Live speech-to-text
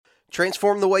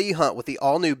Transform the way you hunt with the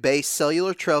all-new base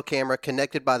cellular trail camera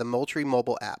connected by the Moultrie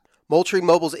mobile app. Moultrie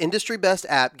Mobile's industry-best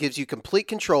app gives you complete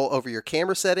control over your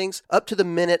camera settings,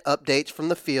 up-to-the-minute updates from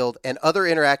the field, and other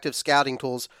interactive scouting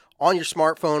tools on your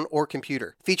smartphone or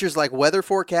computer. Features like weather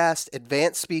forecast,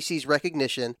 advanced species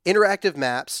recognition, interactive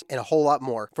maps, and a whole lot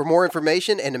more. For more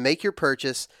information and to make your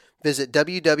purchase, visit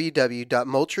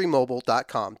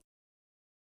www.moultriemobile.com.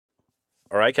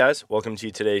 All right, guys, welcome to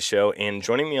today's show. And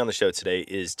joining me on the show today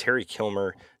is Terry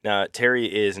Kilmer. Now, Terry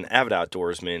is an avid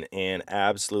outdoorsman and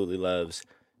absolutely loves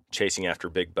chasing after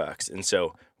big bucks. And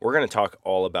so we're going to talk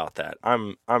all about that.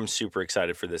 I'm super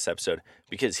excited for this episode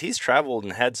because he's traveled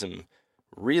and had some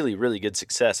really, really good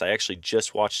success. I actually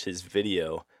just watched his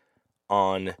video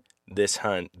on this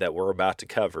hunt that we're about to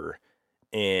cover,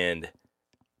 and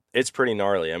it's pretty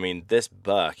gnarly. I mean, this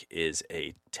buck is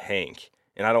a tank,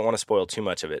 and I don't want to spoil too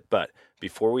much of it, but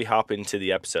before we hop into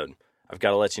the episode, I've got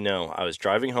to let you know, I was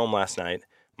driving home last night.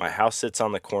 My house sits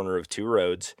on the corner of two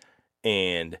roads,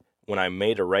 and when I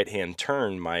made a right-hand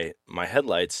turn, my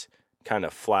headlights kind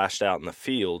of flashed out in the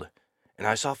field, and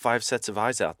I saw 5 sets of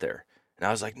eyes out there. And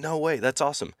I was like, no way, that's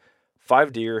awesome.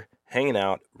 5 deer hanging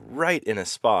out right in a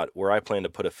spot where I plan to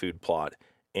put a food plot.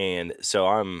 And so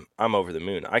I'm over the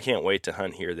moon. I can't wait to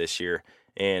hunt here this year.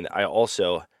 And I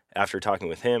also, after talking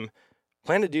with him,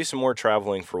 plan to do some more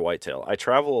traveling for whitetail. I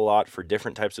travel a lot for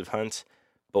different types of hunts,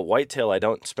 but whitetail I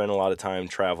don't spend a lot of time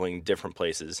traveling different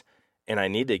places. And I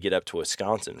need to get up to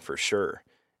Wisconsin for sure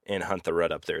and hunt the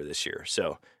rut up there this year.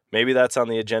 So maybe that's on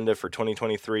the agenda for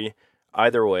 2023.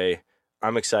 Either way,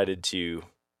 I'm excited to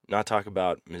not talk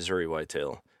about Missouri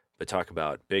whitetail, but talk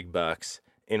about big bucks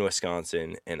in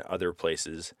Wisconsin and other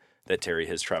places that Terry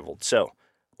has traveled. So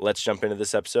let's jump into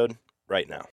this episode right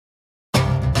now.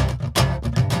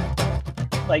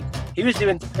 Like, he was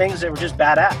doing things that were just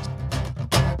badass.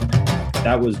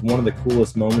 That was one of the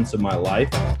coolest moments of my life.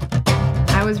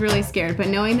 I was really scared, but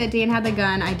knowing that Dan had the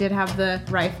gun, I did have the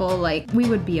rifle, like, we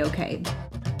would be okay.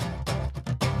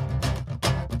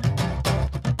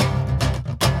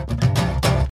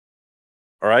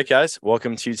 All right, guys,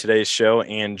 welcome to today's show.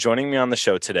 And joining me on the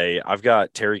show today, I've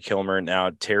got Terry Kilmer. Now,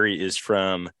 Terry is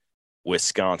from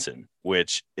Wisconsin,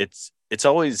 which it's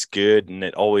always good, and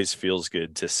it always feels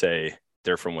good to say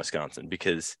they're from Wisconsin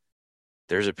because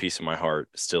there's a piece of my heart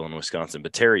still in Wisconsin.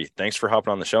 But Terry, thanks for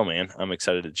hopping on the show, man. I'm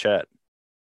excited to chat.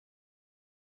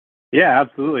 Yeah,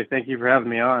 absolutely. Thank you for having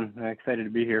me on. I'm excited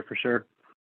to be here for sure.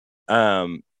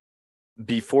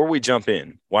 Before we jump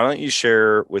in, why don't you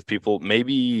share with people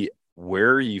maybe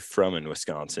where are you from in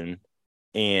Wisconsin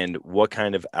and what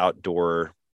kind of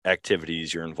outdoor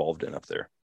activities you're involved in up there?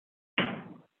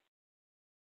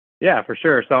 Yeah, for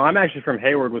sure. So I'm actually from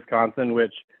Hayward, Wisconsin,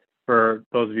 which for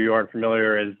those of you who aren't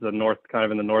familiar is the north, kind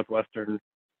of in the northwestern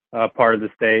part of the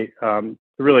state. It's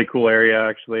a really cool area,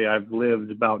 actually. I've lived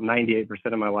about 98%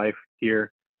 of my life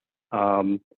here.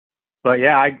 But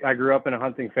yeah, I grew up in a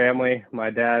hunting family.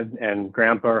 My dad and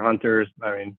grandpa are hunters.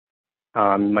 I mean,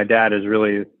 my dad is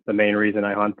really the main reason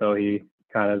I hunt, though. He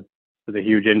kind of was a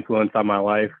huge influence on my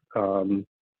life, showing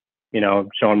me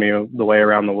the way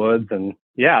around the woods. And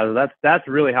yeah, that's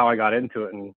really how I got into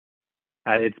it. And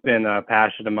it's been a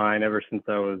passion of mine ever since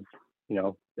I was,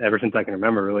 ever since I can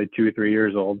remember, really 2-3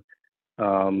 years old.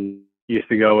 Used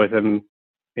to go with him.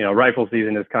 Rifle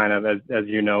season is kind of, as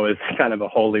you know, is kind of a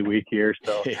holy week here.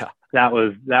 So yeah, that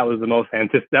was the most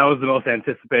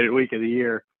anticipated week of the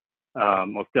year.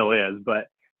 Well, still is, but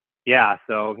yeah.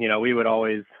 So, we would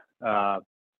always, Dad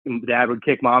would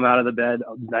kick Mom out of the bed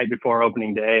the night before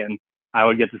opening day, and I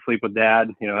would get to sleep with Dad,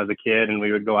 as a kid, and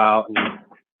we would go out. And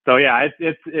so, yeah,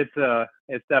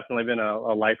 it's definitely been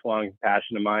a lifelong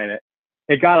passion of mine.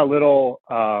 It got a little,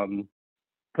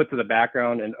 put to the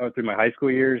background and through my high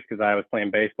school years, because I was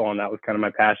playing baseball and that was kind of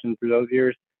my passion through those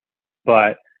years.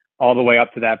 But all the way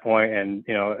up to that point, and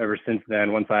ever since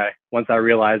then, once I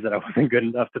realized that I wasn't good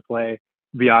enough to play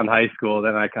beyond high school,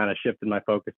 then I kind of shifted my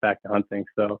focus back to hunting.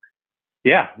 So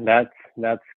yeah, that's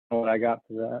what I got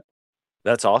for that.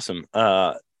 That's awesome.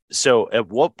 So at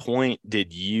what point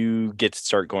did you get to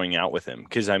start going out with him?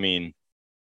 Because I mean,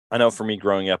 I know for me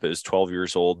growing up, it was 12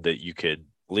 years old that you could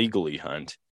legally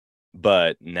hunt,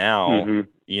 but now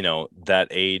that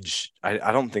age,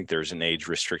 I don't think there's an age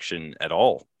restriction at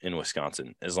all in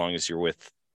Wisconsin, as long as you're with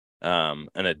an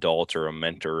adult or a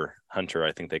mentor hunter,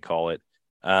 I think they call it.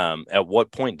 At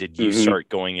what point did you start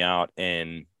going out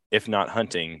and, if not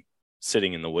hunting,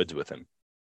 sitting in the woods with him?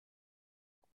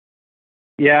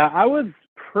 Yeah, I was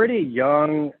pretty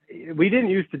young. We didn't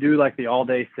used to do like the all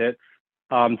day sits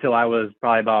until I was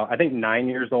probably about, I think 9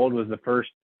 years old was the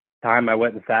first time I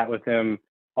went and sat with him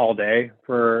all day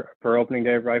for opening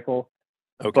day of rifle.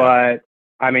 Okay. But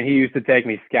I mean, he used to take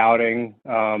me scouting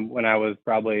when I was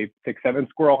probably 6, 7.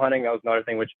 Squirrel hunting, that was another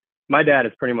thing, which my dad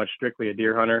is pretty much strictly a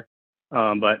deer hunter.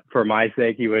 But for my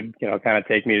sake, he would, kind of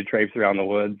take me to traipse around the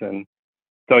woods. And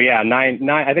so, yeah,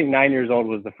 I think 9 years old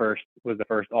was the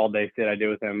first all day sit I did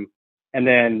with him. And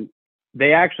then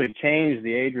they actually changed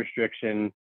the age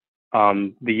restriction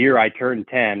the year I turned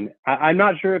 10. I'm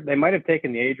not sure if they might have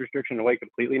taken the age restriction away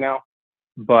completely now,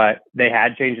 but they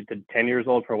had changed it to 10 years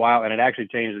old for a while, and it actually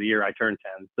changed the year I turned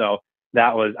 10. So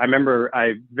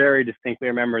I very distinctly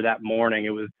remember that morning.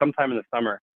 It was sometime in the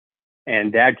summer,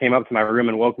 and Dad came up to my room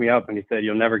and woke me up, and he said,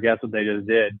 "You'll never guess what they just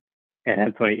did." And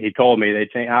that's when he told me they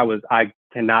changed. I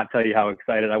cannot tell you how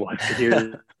excited I was to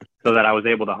hear so that I was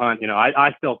able to hunt.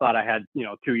 I still thought I had,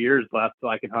 2 years left so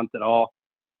I could hunt at all.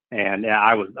 And yeah,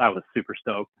 I was super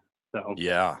stoked. So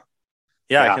Yeah.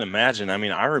 I can imagine. I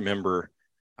mean, I remember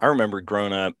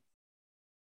growing up,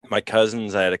 my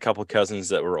cousins, I had a couple cousins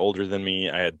that were older than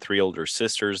me. I had 3 older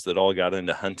sisters that all got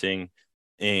into hunting.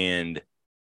 And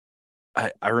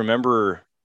I remember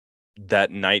that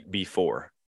night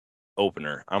before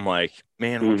opener, I'm like,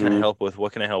 man, what can I help with?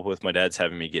 What can I help with? My dad's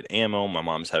having me get ammo. My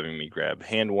mom's having me grab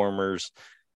hand warmers,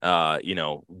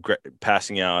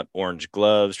 passing out orange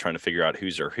gloves, trying to figure out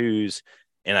whose are whose.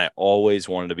 And I always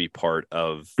wanted to be part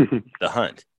of the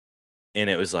hunt. And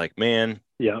it was like, man,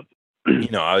 yeah,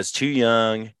 I was too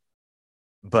young,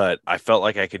 but I felt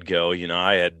like I could go.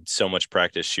 I had so much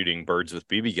practice shooting birds with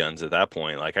BB guns at that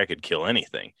point. Like I could kill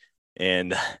anything.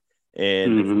 And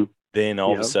then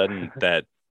all of a sudden that,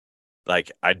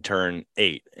 like, I'd turn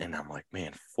 8 and I'm like,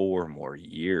 man, 4 more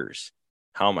years.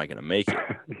 How am I going to make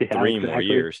it? 3 more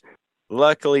years.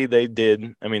 Luckily they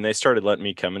did. I mean, they started letting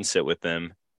me come and sit with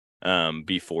them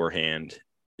beforehand,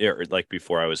 or like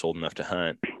before I was old enough to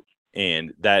hunt.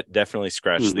 And that definitely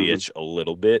scratched the itch a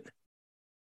little bit.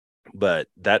 But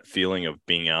that feeling of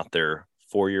being out there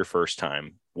for your first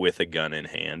time with a gun in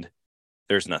hand,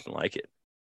 there's nothing like it.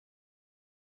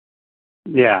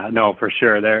 Yeah, no, for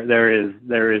sure.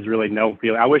 There is really no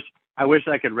feeling. I wish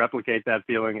I could replicate that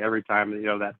feeling every time.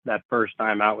 That first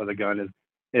time out with a gun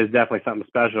is definitely something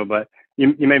special. But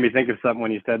you made me think of something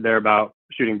when you said there about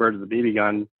shooting birds with a BB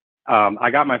gun. I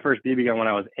got my first BB gun when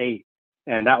I was 8,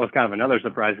 and that was kind of another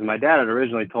surprise. My dad had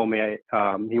originally told me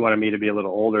he wanted me to be a little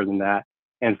older than that,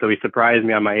 and so he surprised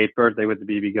me on my 8th birthday with the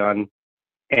BB gun.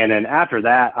 And then after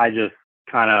that, I just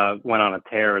kind of went on a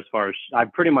tear as far as I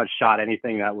pretty much shot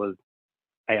anything that I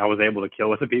was able to kill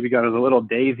with a BB gun. It was a little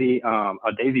Daisy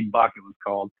Buck, it was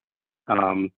called,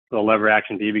 the lever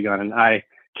action BB gun. And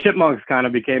chipmunks kind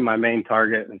of became my main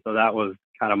target, and so that was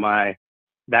kind of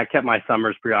that kept my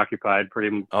summers preoccupied pretty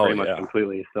much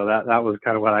completely. So that was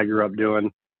kind of what I grew up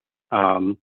doing.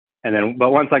 But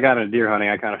once I got into deer hunting,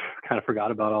 I kind of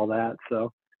forgot about all that.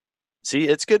 So see,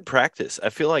 it's good practice. I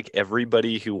feel like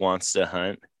everybody who wants to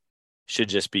hunt should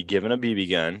just be given a BB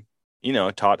gun,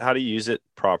 taught how to use it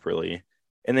properly.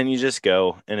 And then you just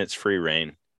go, and it's free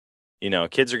reign.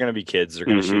 Kids are going to be kids. They're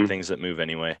going to shoot things that move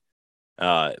anyway.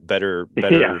 Better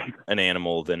an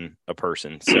animal than a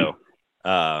person. So,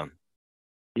 I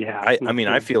mean,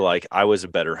 I feel like I was a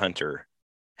better hunter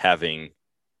having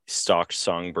stalked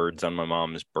songbirds on my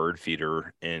mom's bird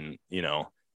feeder and,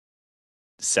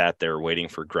 sat there waiting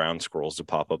for ground squirrels to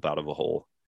pop up out of a hole.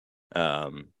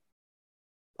 I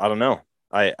don't know.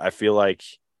 I feel like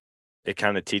it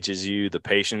kind of teaches you the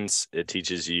patience. It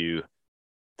teaches you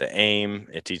the aim.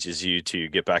 It teaches you to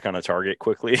get back on a target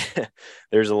quickly.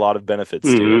 There's a lot of benefits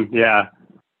to it. Yeah.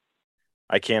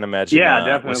 I can't imagine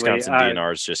definitely. Wisconsin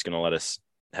DNR is just going to let us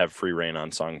have free reign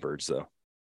on songbirds, though.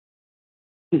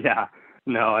 Yeah.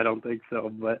 No, I don't think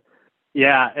so. But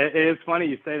yeah, it's funny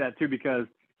you say that too, because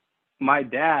my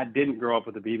dad didn't grow up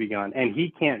with a BB gun, and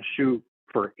he can't shoot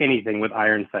for anything with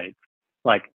iron sights,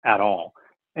 like at all.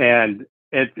 And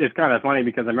it's kind of funny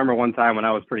because I remember one time when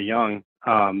I was pretty young,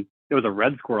 there was a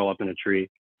red squirrel up in a tree,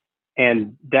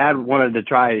 and Dad wanted to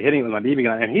try hitting it with my BB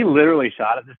gun, and he literally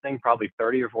shot at this thing probably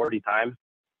 30 or 40 times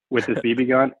with this BB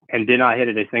gun and did not hit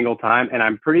it a single time. And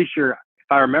I'm pretty sure,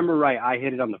 if I remember right, I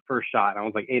hit it on the first shot. I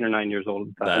was like 8 or 9 years old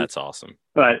at the time. That's awesome.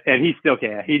 And he still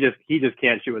can't. He just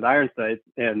can't shoot with iron sights.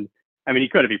 And I mean, he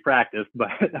could if he practiced, but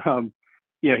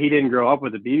he didn't grow up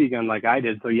with a BB gun like I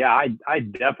did. So yeah, I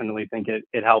definitely think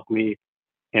it helped me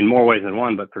in more ways than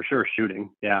one, but for sure shooting.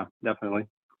 Yeah, definitely.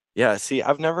 Yeah. See,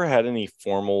 I've never had any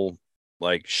formal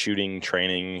like shooting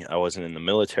training. I wasn't in the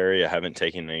military. I haven't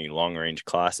taken any long range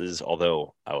classes,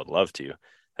 although I would love to.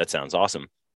 That sounds awesome.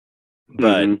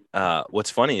 But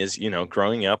what's funny is,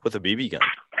 growing up with a BB gun,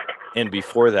 and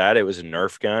before that, it was a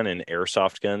Nerf gun and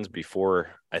airsoft guns before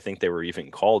I think they were even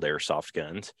called airsoft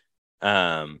guns.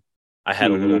 I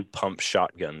had a little pump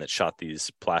shotgun that shot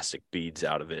these plastic beads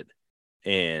out of it.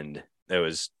 And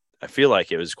I feel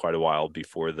like it was quite a while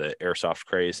before the airsoft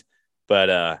craze.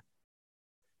 But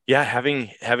yeah,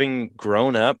 having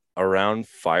grown up around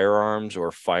firearms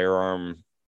or firearm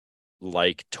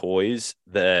like toys,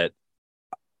 that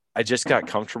I just got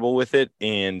comfortable with it,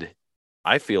 and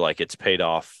I feel like it's paid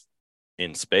off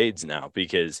in spades now,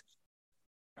 because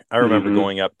I remember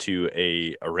going up to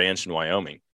a ranch in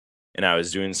Wyoming, and I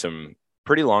was doing some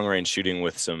pretty long range shooting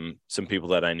with some people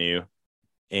that I knew,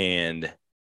 and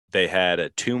they had a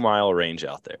 2-mile range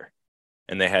out there,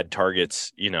 and they had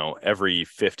targets, every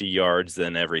 50 yards,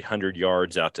 then every 100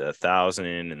 yards out to 1,000,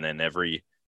 and then every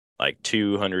like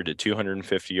 200 to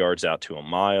 250 yards out to a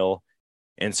mile.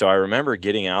 And so I remember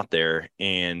getting out there,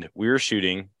 and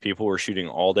people were shooting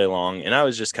all day long, and I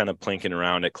was just kind of plinking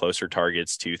around at closer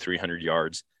targets, 200-300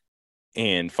 yards.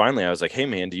 And finally I was like, hey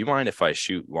man, do you mind if I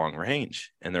shoot long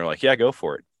range? And they're like, yeah, go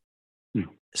for it.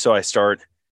 So I start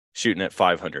shooting at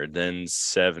 500, then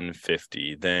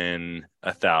 750, then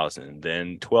 1,000,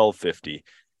 then 1,250.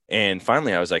 And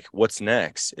finally I was like, what's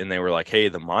next? And they were like, hey,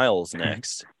 the mile's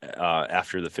next,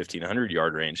 after the 1,500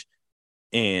 yard range.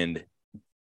 And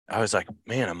I was like,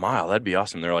 man, a mile, that'd be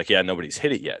awesome. They're like, yeah, nobody's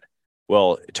hit it yet.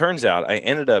 Well, it turns out I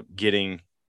ended up getting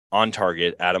on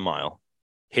target at a mile,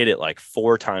 hit it like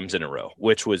 4 times in a row,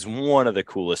 which was one of the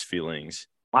coolest feelings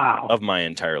of my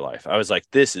entire life. I was like,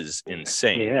 this is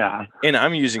insane. Yeah. And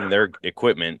I'm using their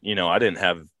equipment. I didn't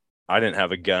have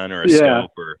a gun or a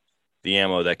scope or the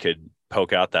ammo that could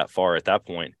poke out that far at that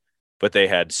point, but they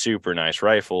had super nice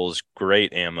rifles,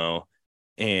 great ammo.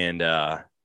 And,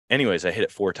 anyways, I hit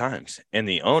it 4 times, and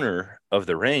the owner of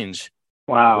the range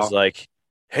was like,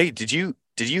 hey, did you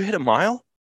hit a mile?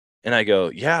 And I go,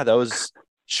 yeah, that was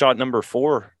shot number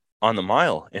 4 on the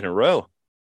mile in a row.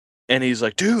 And he's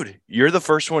like, dude, you're the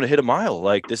first one to hit a mile.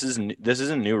 Like, this is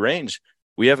a new range.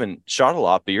 We haven't shot a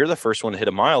lot, but you're the first one to hit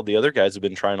a mile. The other guys have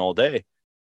been trying all day.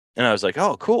 And I was like,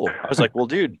 oh, cool. I was like, well,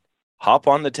 dude, hop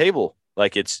on the table.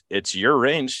 Like, it's your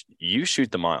range. You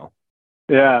shoot the mile.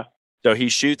 Yeah. So he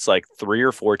shoots like 3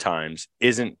 or 4 times,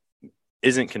 isn't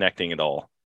connecting at all.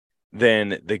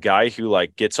 Then the guy who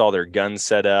like gets all their guns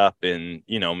set up and,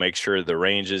 makes sure the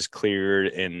range is cleared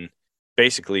and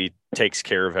basically takes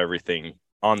care of everything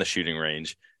on the shooting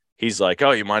range, he's like,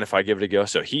 oh, you mind if I give it a go?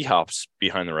 So he hops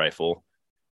behind the rifle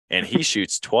and he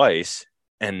shoots twice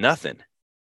and nothing.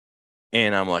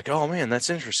 And I'm like, oh man, that's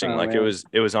interesting.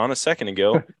 It was on a second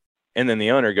ago. And then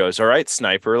the owner goes, all right,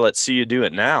 sniper, let's see you do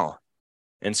it now.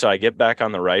 And so I get back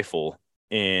on the rifle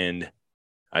and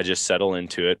I just settle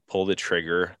into it, pull the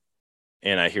trigger,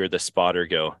 and I hear the spotter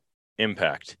go,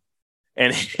 impact.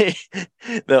 And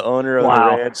the owner of the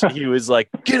ranch, he was like,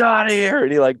 get out of here.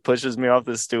 And he like pushes me off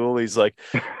the stool. He's like,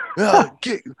 oh,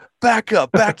 back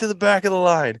up, back to the back of the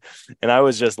line. And I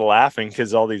was just laughing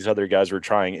because all these other guys were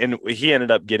trying. And he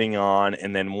ended up getting on.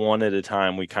 And then one at a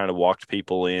time, we kind of walked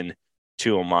people in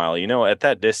to a mile. At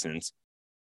that distance,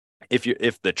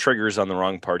 if the trigger's on the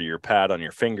wrong part of your pad on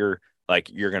your finger, like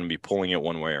you're going to be pulling it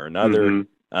one way or another,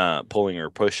 pulling or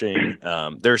pushing.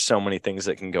 There's so many things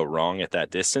that can go wrong at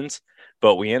that distance.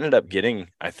 But we ended up getting,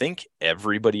 I think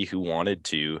everybody who wanted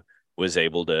to was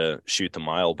able to shoot the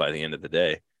mile by the end of the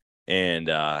day. And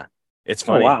it's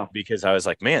funny because I was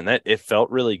like, man, it felt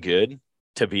really good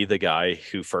to be the guy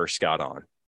who first got on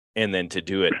and then to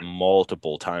do it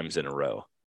multiple times in a row.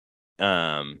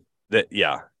 And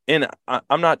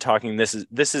I'm not talking, this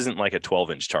isn't like a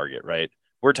 12-inch target, right?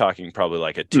 We're talking probably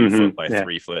like a 2 foot by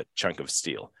 3 foot chunk of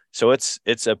steel. So it's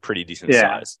a pretty decent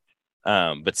size.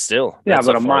 But still,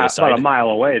 but about a mile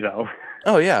away though.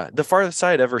 Oh yeah. The farthest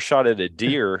I'd ever shot at a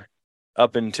deer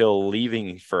up until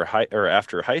leaving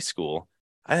after high school,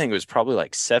 I think it was probably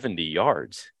like 70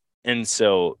 yards. And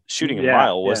so shooting a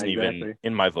mile wasn't even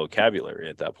in my vocabulary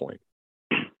at that point.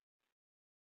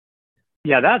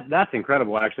 Yeah, that's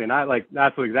incredible actually. And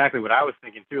that's exactly what I was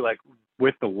thinking too. Like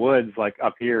with the woods, like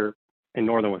up here in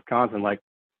northern Wisconsin, like,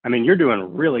 I mean, you're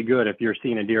doing really good if you're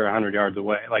seeing a deer 100 yards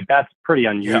away. Like that's pretty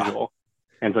unusual.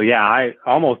 Yeah. And so, I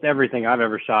almost everything I've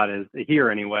ever shot is here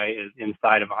anyway, is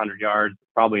inside of 100 yards,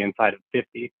 probably inside of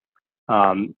 50.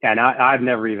 And I've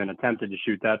never even attempted to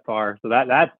shoot that far. So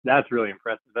that's really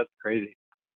impressive. That's crazy.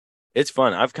 It's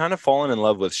fun. I've kind of fallen in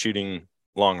love with shooting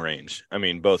long range. I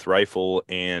mean, both rifle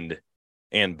and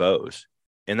bows.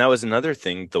 And that was another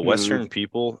thing. The Western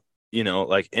people,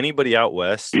 like anybody out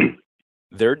West,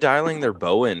 they're dialing their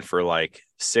bow in for like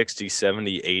 60,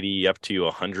 70, 80, up to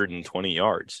 120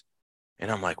 yards.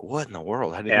 And I'm like, what in the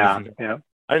world? I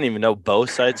didn't even know bow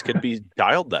sights could be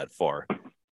dialed that far.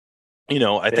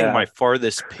 I think Yeah. my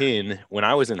farthest pin when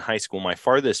I was in high school, my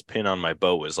farthest pin on my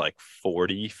bow was like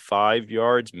 45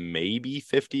 yards, maybe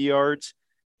 50 yards.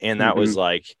 And that was Mhm.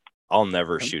 like, I'll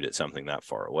never shoot at something that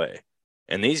far away.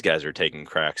 And these guys are taking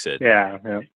cracks at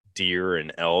Yeah. deer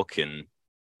and elk and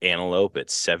antelope at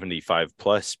 75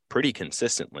 plus pretty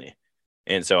consistently.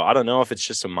 And so I don't know if it's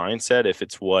just a mindset, if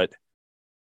it's what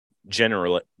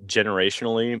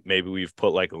generationally, maybe we've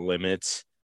put like limits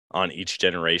on each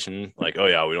generation, like, oh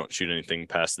yeah, we don't shoot anything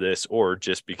past this, or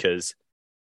just because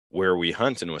where we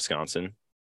hunt in Wisconsin,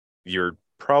 you're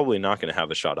probably not going to have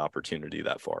a shot opportunity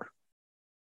that far.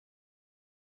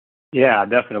 Yeah,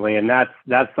 definitely. And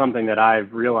that's something that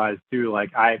I've realized too.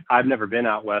 Like I've never been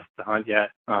out west to hunt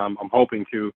yet. I'm hoping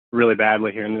to really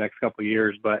badly here in the next couple of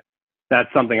years, but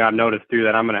that's something I've noticed too,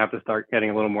 that I'm going to have to start getting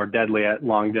a little more deadly at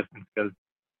long distance, because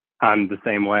I'm the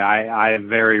same way. I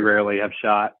very rarely have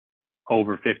shot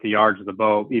over 50 yards with a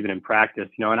bow, even in practice,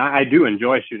 and I do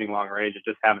enjoy shooting long range. I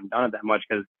just haven't done it that much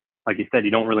because, like you said,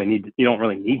 you don't really need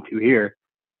to here.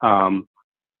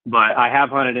 But I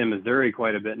have hunted in Missouri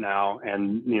quite a bit now,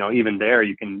 and even there,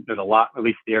 there's a lot. At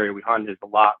least the area we hunt is a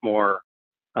lot more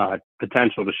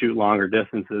potential to shoot longer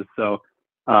distances. So,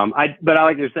 but I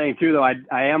like you're saying too, though. I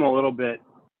am a little bit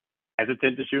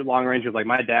hesitant to shoot long range. Like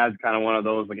my dad's kind of one of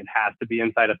those, like it has to be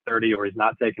inside of 30 or he's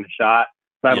not taking a shot.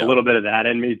 So I have a little bit of that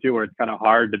in me too, where it's kind of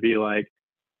hard to be like,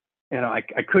 I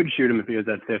could shoot him if he was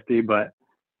at 50, but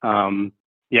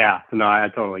yeah. So no, I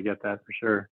totally get that for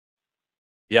sure.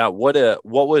 Yeah, what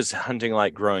was hunting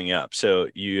like growing up? So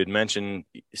you had mentioned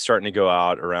starting to go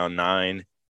out around 9.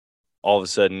 All of a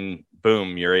sudden,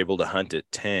 boom, you're able to hunt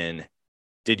at 10.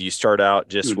 Did you start out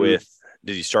just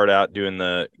did you start out doing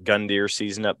the gun deer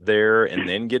season up there and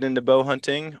then get into bow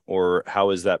hunting, or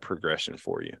how is that progression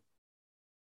for you?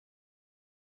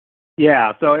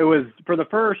 Yeah, so it was for the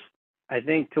first, I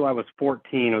think till I was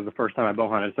 14 was the first time I bow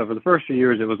hunted. So for the first few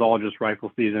years, it was all just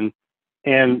rifle season.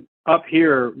 And up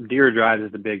here, deer drives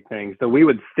is a big thing. So we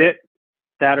would sit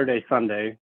Saturday,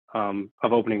 Sunday of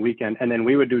opening weekend, and then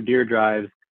we would do deer drives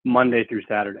Monday through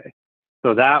Saturday.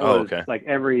 So that was like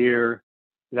every year,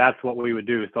 that's what we would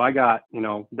do. So I got,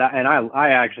 that, and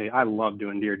I love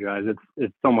doing deer drives.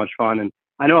 It's so much fun. And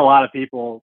I know a lot of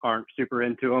people aren't super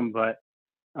into them, but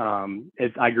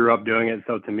I grew up doing it.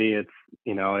 So to me, it's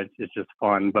just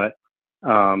fun. But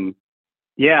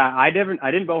yeah, I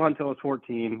didn't bow hunt until I was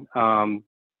 14.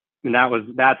 And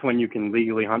that's when you can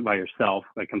legally hunt by yourself,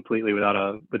 like completely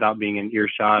without being in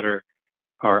earshot or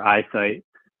eyesight.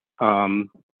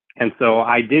 And so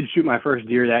I did shoot my first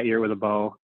deer that year with a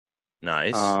bow.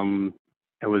 Nice.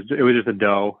 It was just a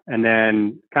doe. And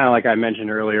then kind of like I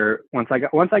mentioned earlier, once I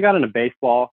got into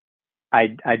baseball, I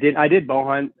did bow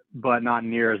hunt, but not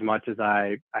near as much as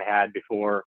I had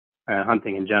before.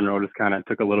 Hunting in general just kind of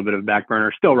took a little bit of a back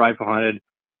burner. Still rifle hunted,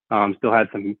 still had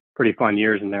some pretty fun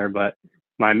years in there, but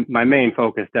my main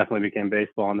focus definitely became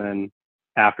baseball. And then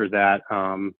after that,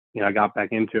 I got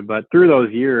back into it. But through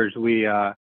those years, we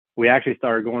actually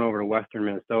started going over to Western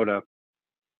Minnesota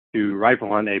to rifle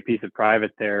hunt a piece of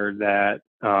private there that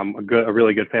a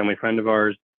really good family friend of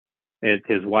ours,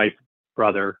 his wife's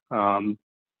brother,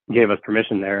 gave us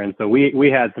permission there. And so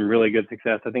we had some really good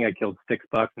success. I think I killed 6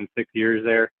 bucks in 6 years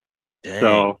there. Dang.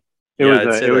 So it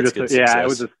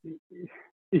was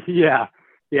yeah.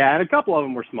 And a couple of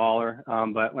them were smaller.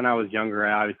 But when I was younger,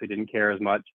 I obviously didn't care as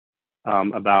much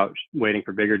about waiting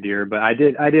for bigger deer, but I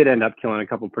did end up killing a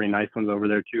couple pretty nice ones over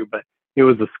there too. But it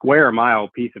was a square mile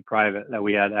piece of private that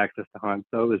we had access to hunt.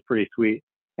 So it was pretty sweet.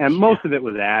 And most of it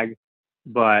was ag,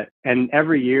 and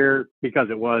every year, because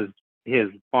it was his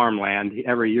farmland,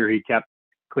 every year he kept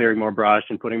clearing more brush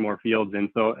and putting more fields in.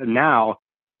 So now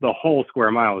the whole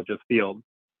square mile was just field,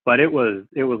 but it was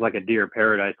like a deer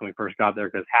paradise when we first got there,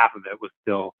 because half of it was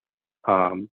still,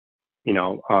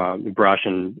 brush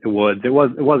and woods. It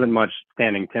wasn't much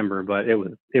standing timber, but it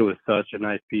was such a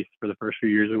nice piece for the first few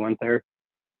years we went there.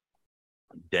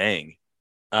 Dang.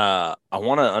 I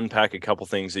want to unpack a couple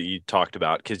things that you talked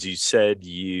about, because you said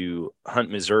you hunt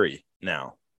Missouri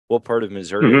now. What part of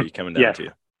Missouri are you coming down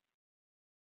to?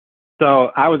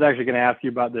 So I was actually going to ask you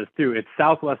about this too. It's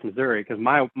Southwest Missouri, because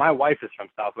my wife is from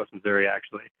Southwest Missouri,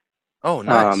 actually. Oh,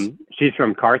 nice. She's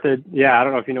from Carthage. Yeah, I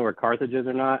don't know if you know where Carthage is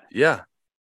or not. Yeah.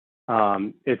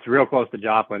 It's real close to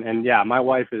Joplin, and yeah, my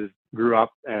wife grew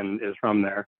up and is from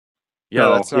there. Yeah,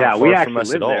 so, that's not far we from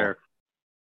us at all. There.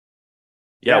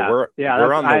 Yeah,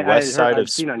 we're on the west side of. I've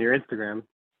seen on your Instagram.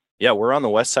 Yeah, we're on the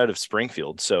west side of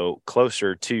Springfield, so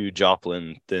closer to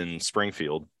Joplin than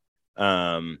Springfield.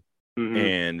 And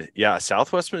yeah,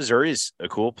 Southwest Missouri is a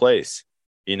cool place.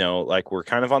 Like we're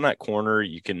kind of on that corner.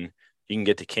 You can you can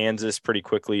get to Kansas pretty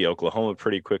quickly, Oklahoma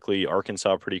pretty quickly,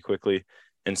 Arkansas pretty quickly.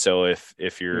 And so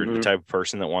if you're the type of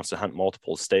person that wants to hunt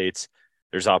multiple states,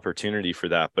 there's opportunity for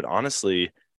that. But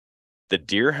honestly, the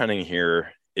deer hunting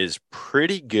here is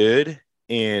pretty good.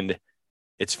 And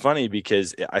it's funny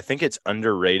because I think it's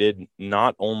underrated,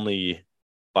 not only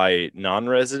by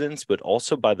non-residents, but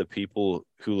also by the people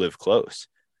who live close.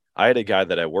 I had a guy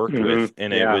that I worked with,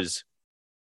 and it was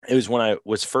when I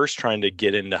was first trying to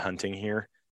get into hunting here.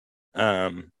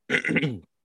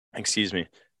 Excuse me,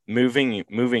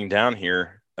 moving down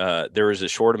here. There was a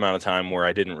short amount of time where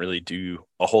I didn't really do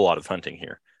a whole lot of hunting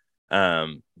here.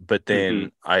 But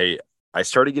then I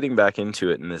started getting back into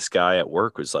it, and this guy at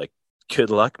work was like, "Good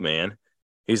luck, man."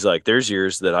 He's like, "There's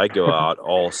years that I go out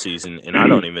all season and I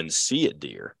don't even see a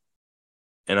deer."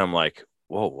 And I'm like,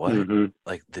 "Whoa, what?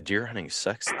 Like the deer hunting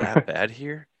sucks that bad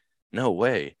here? No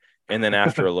way." And then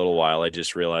after a little while, I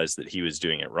just realized that he was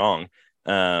doing it wrong.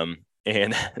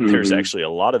 And there's actually a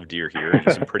lot of deer here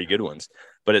and some pretty good ones.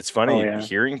 But it's funny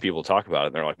hearing people talk about it.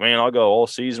 And they're like, "Man, I'll go all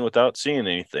season without seeing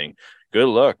anything. Good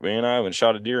luck, man. I haven't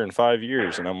shot a deer in 5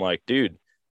 years." And I'm like, dude,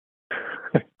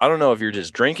 I don't know if you're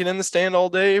just drinking in the stand all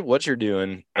day, what you're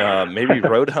doing. Maybe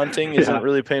road hunting isn't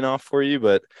really paying off for you,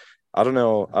 but I don't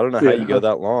know how you go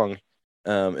that long,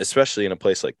 especially in a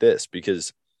place like this,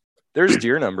 because there's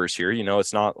deer numbers here. You know,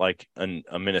 it's not like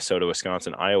a Minnesota,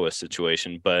 Wisconsin, Iowa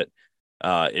situation, but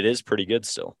it is pretty good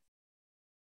still.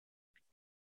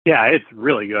 Yeah, it's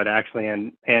really good actually.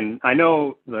 And I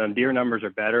know the deer numbers are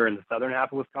better in the southern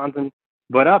half of Wisconsin,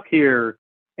 but up here,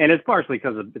 and it's partially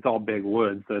because it's all big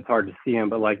woods, so it's hard to see them,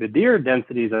 but like the deer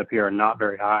densities up here are not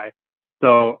very high.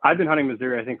 So I've been hunting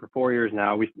Missouri, I think, for 4 years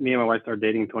now. Me and my wife started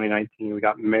dating in 2019. We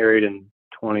got married in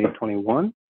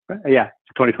 2021. Yeah,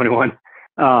 2021.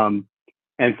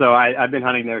 And so I've been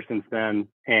hunting there since then.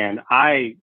 And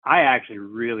I actually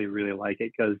really, really like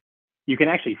it because you can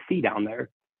actually see down there.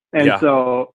 And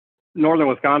so northern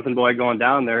Wisconsin boy going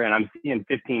down there and I'm seeing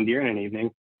 15 deer in an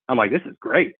evening. I'm like, this is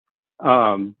great.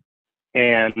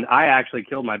 And I actually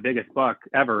killed my biggest buck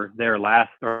ever there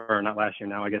not last year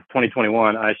now, I guess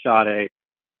 2021. I shot a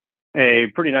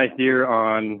pretty nice deer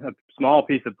on a small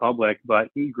piece of public, but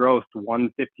he grossed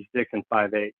 156 and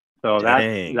 5/8. So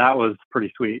that was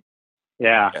pretty sweet.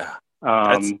 Yeah.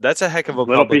 That's a heck of a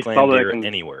public land deer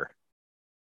anywhere.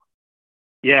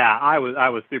 Yeah, I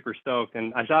was super stoked,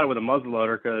 and I shot it with a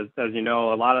muzzleloader because, as you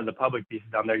know, a lot of the public pieces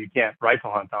down there you can't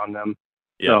rifle hunt on them.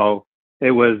 Yep. So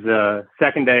it was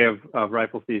second day of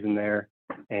rifle season there,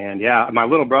 and my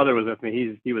little brother was with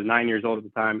me. He was 9 years old at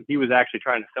the time. He was actually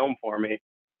trying to film for me,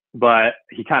 but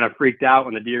he kind of freaked out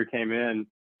when the deer came in,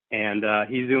 and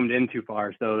he zoomed in too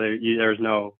far, so there's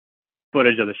no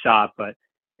footage of the shot. But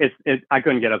I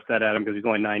couldn't get upset at him because he's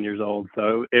only 9 years old,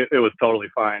 so it was totally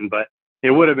fine. But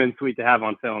it would have been sweet to have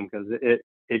on film because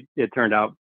it turned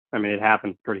out. I mean, it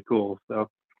happened pretty cool. So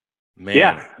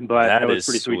man, but it was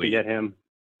pretty sweet to get him.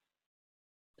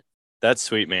 That's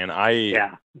sweet, man.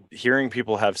 Hearing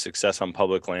people have success on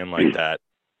public land like that,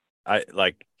 I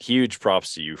like huge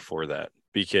props to you for that,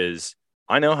 because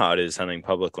I know how it is hunting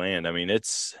public land. I mean,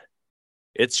 it's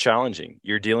challenging.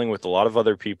 You're dealing with a lot of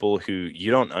other people who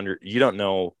you don't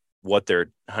know what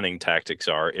their hunting tactics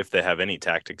are, if they have any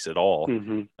tactics at all.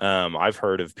 I've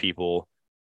heard of people,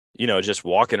 just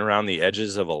walking around the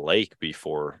edges of a lake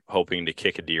before, hoping to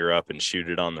kick a deer up and shoot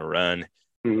it on the run.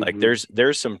 Like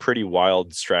there's some pretty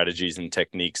wild strategies and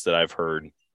techniques that I've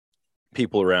heard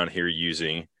people around here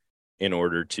using in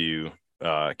order to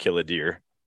kill a deer.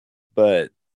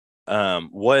 But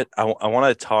what I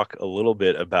want to talk a little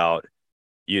bit about,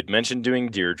 you'd mentioned doing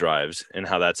deer drives and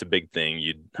how that's a big thing.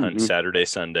 You'd hunt Saturday,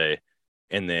 Sunday,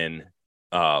 and then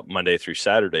Monday through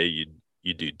Saturday,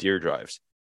 you'd do deer drives.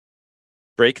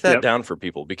 Break that down for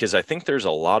people, because I think there's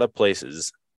a lot of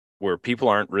places where people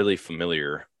aren't really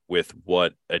familiar with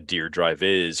what a deer drive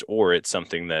is, or it's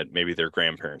something that maybe their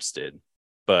grandparents did.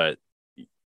 But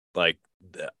like,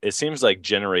 it seems like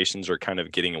generations are kind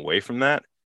of getting away from that.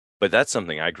 But that's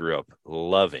something I grew up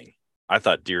loving. I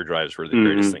thought deer drives were the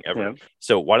greatest thing ever.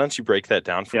 So why don't you break that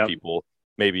down for people,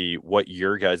 maybe what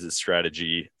your guys'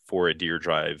 strategy for a deer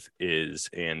drive is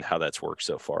and how that's worked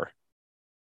so far?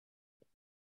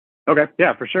 Okay.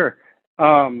 Yeah, for sure.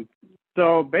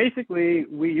 So basically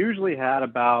we usually had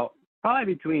about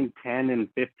probably between 10 and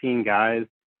 15 guys.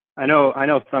 I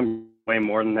know some way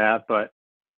more than that, but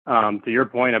to your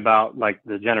point about like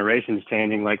the generations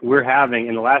changing, like we're having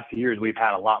in the last few years, we've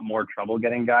had a lot more trouble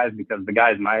getting guys, because the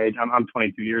guys my age, I'm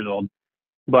 22 years old,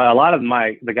 but a lot of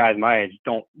the guys my age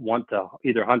don't want to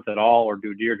either hunt at all or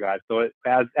do deer drives. So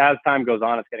as time goes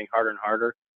on, it's getting harder and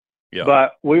harder. Yeah.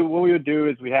 But what we would do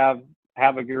is we have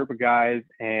a group of guys,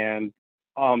 and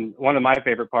one of my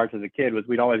favorite parts as a kid was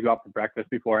we'd always go out for breakfast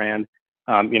beforehand,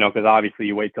 because obviously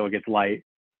you wait till it gets light.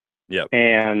 Yep.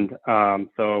 And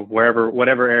so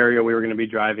whatever area we were going to be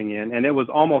driving in, and it was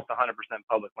almost 100%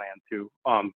 public land too,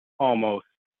 almost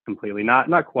completely,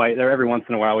 not quite. There every once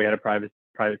in a while we had a private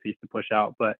piece to push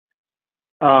out, but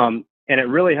and it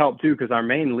really helped too because our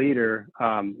main leader,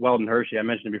 Weldon Hershey, I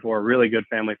mentioned it before, a really good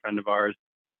family friend of ours.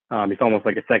 He's almost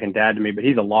like a second dad to me, but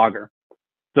he's a logger.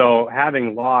 So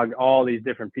having logged all these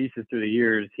different pieces through the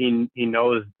years, he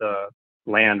knows the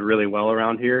land really well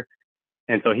around here,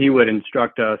 and so he would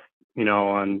instruct us,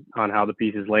 on how the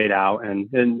piece is laid out. And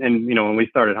when we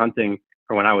started hunting,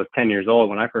 or when I was 10 years old,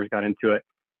 when I first got into it,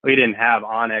 we didn't have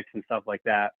Onyx and stuff like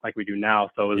that like we do now.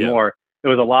 So it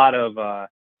was a lot of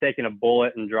taking a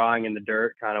bullet and drawing in the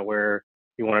dirt, kind of where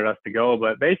he wanted us to go.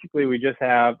 But basically, we just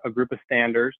have a group of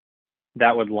standers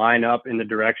that would line up in the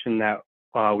direction that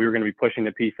we were going to be pushing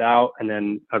the piece out, and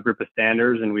then a group of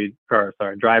drivers,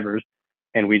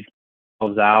 and we'd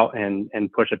those out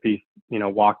and push a piece,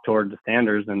 walk toward the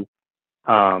standers. And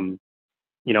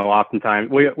oftentimes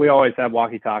we always have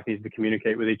walkie-talkies to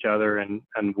communicate with each other, and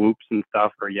whoops and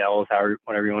stuff, or yells,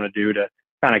 whatever you want to do to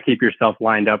kind of keep yourself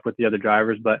lined up with the other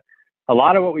drivers. But a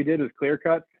lot of what we did was clear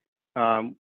cuts.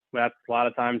 That's a lot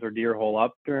of times where deer hole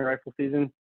up during rifle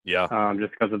season. Yeah.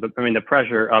 Just because of the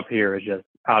pressure up here is just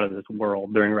out of this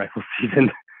world during rifle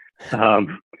season.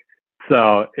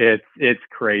 So it's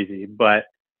crazy, but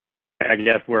I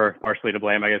guess we're partially to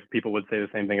blame. I guess people would say the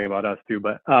same thing about us too,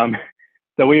 but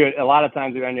so a lot of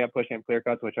times we ended up pushing up clear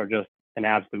cuts, which are just an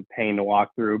absolute pain to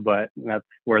walk through, but that's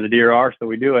where the deer are, so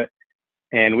we do it.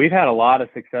 And we've had a lot of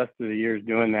success through the years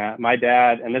doing that. My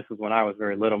dad, and this was when I was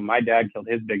very little, my dad killed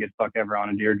his biggest buck ever on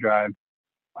a deer drive.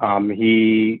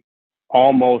 He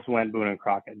almost went Boone and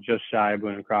Crockett, just shy of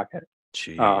Boone and Crockett.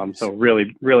 So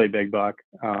really, really big buck.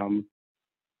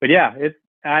 But yeah,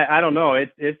 I don't know.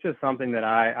 It's just something that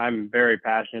I'm very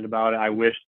passionate about. I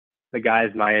wish the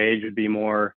guys my age would be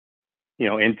more,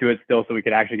 into it still, so we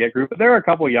could actually get group. But there are a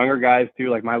couple of younger guys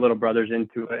too, like my little brother's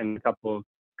into it, and a couple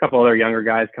other younger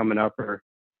guys coming up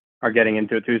are getting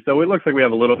into it too. So it looks like we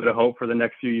have a little bit of hope for the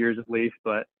next few years at least.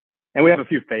 And we have a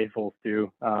few faithfuls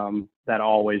too, that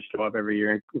always show up every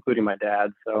year, including my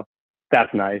dad. So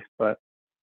that's nice. But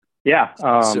yeah.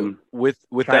 So with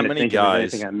that many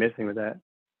guys, anything I'm missing with that.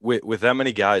 With that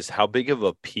many guys, how big of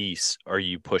a piece are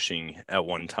you pushing at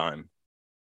one time?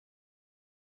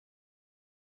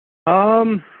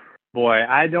 Boy,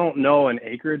 I don't know an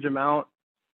acreage amount,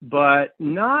 but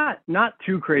not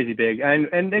too crazy big.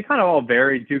 And they kind of all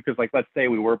vary too, because let's say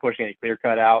we were pushing a clear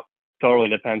cut out. Totally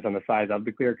depends on the size of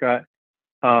the clear cut.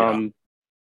 And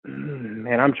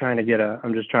I'm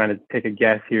just trying to take a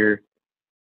guess here.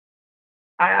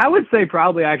 I would say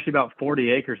probably actually about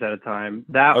 40 acres at a time.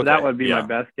 That would be my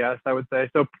best guess, I would say.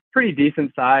 So pretty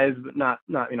decent size, but not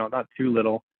too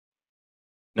little.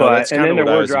 No, that's kind of what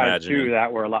I was imagining. And then there were drives too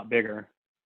that were a lot bigger.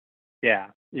 Yeah.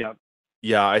 Yep.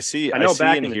 Yeah, I see. I know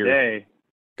back in the here. Day.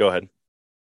 Go ahead.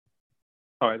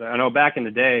 All right. I know back in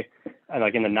the day,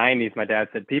 like in the 90s, my dad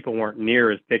said people weren't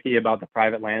near as picky about the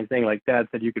private land thing. Like Dad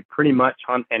said, you could pretty much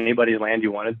hunt anybody's land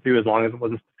you wanted to, as long as it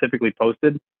wasn't specifically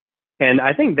posted. And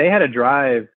I think they had a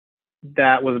drive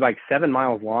that was like 7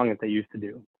 miles long that they used to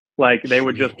do. Like they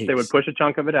would push a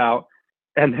chunk of it out,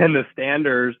 and then the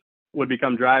standers would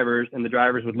become drivers, and the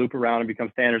drivers would loop around and become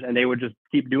standers, and they would just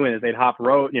keep doing it. They'd hop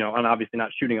road, and obviously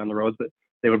not shooting on the roads, but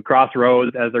they would cross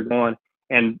roads as they're going.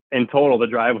 And in total, the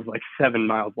drive was like 7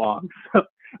 miles long. So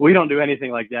we don't do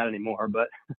anything like that anymore, but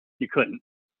you couldn't.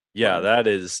 Yeah,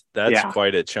 that's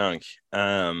quite a chunk.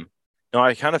 No,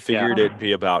 I kind of figured it'd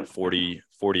be about 40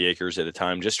 acres at a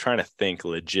time, just trying to think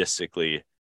logistically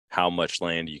how much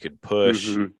land you could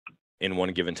push in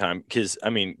one given time. Because,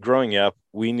 growing up,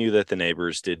 we knew that the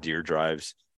neighbors did deer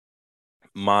drives.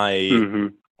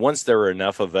 Once there were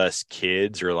enough of us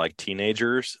kids or like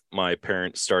teenagers, my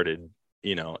parents started,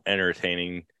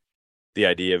 entertaining the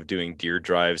idea of doing deer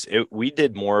drives. We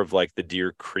did more of like the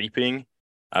deer creeping.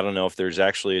 I don't know if there's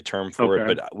actually a term for it,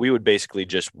 but we would basically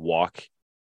just walk.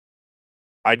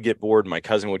 I'd get bored. My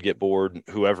cousin would get bored,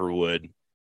 whoever would.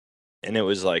 And it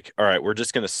was like, all right, we're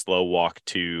just going to slow walk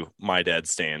to my dad's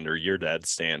stand or your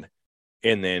dad's stand,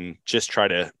 and then just try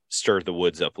to stir the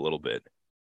woods up a little bit.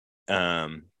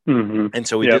 And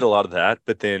so we did a lot of that.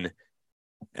 But then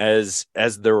as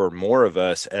there were more of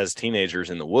us as teenagers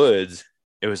in the woods,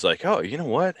 it was like, oh, you know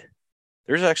what?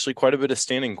 There's actually quite a bit of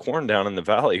standing corn down in the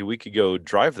valley. We could go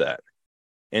drive that.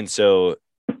 And so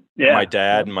my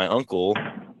dad and my uncle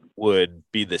would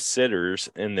be the sitters,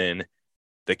 and then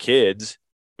the kids,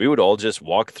 we would all just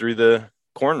walk through the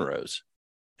corn rows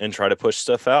and try to push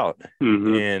stuff out.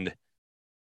 And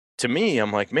to me,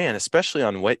 I'm like, man, especially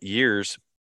on wet years,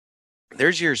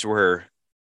 there's years where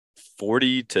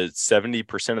 40 to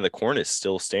 70% of the corn is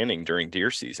still standing during deer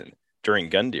season, during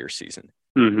gun deer season.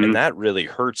 Mm-hmm. And that really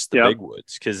hurts the big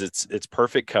woods because it's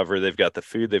perfect cover. They've got the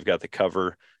food, they've got the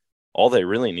cover. All they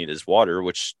really need is water,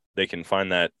 which they can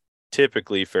find that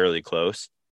typically fairly close.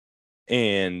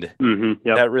 And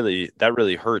that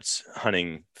really hurts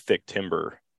hunting thick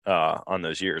timber on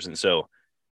those years. And so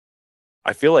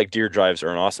I feel like deer drives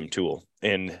are an awesome tool.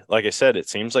 And like I said, it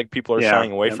seems like people are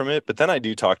shying away from it, but then I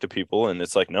do talk to people and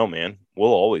it's like, no, man,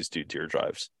 we'll always do deer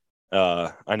drives.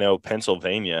 I know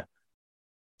Pennsylvania,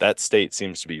 that state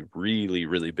seems to be really,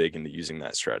 really big into using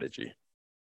that strategy.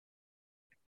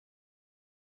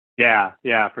 Yeah,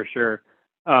 for sure.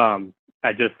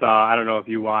 I just saw, I don't know if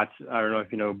you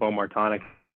know Bo Martonic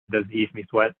does the East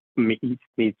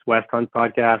Meets West Hunt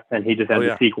podcast, and he just had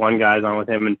the Seek One guys on with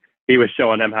him, and he was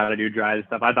showing them how to do drives and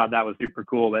stuff. I thought that was super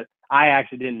cool, but I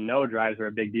actually didn't know drives were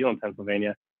a big deal in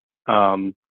Pennsylvania.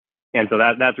 And so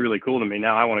that's really cool to me.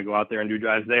 Now I want to go out there and do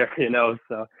drives there,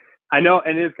 so I know.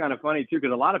 And it is kind of funny too,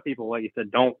 because a lot of people, like you said,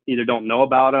 don't know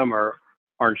about them or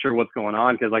aren't sure what's going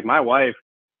on. Cause like my wife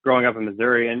growing up in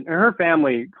Missouri and her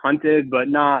family hunted, but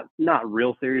not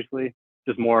real seriously,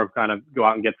 just more of kind of go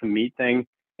out and get some meat thing.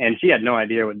 And she had no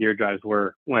idea what deer drives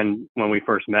were when we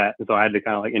first met. And so I had to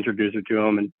kind of like introduce her to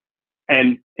them.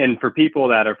 And for people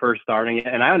that are first starting it,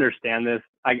 and I understand this,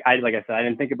 I like I said, I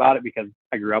didn't think about it because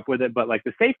I grew up with it, but like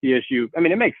the safety issue, I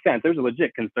mean, it makes sense. There's a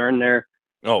legit concern there.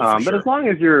 But as long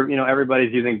as you're,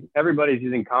 everybody's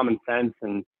using common sense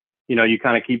and, you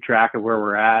kind of keep track of where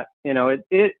we're at,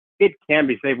 it can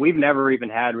be safe. We've never even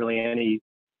had really any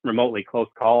remotely close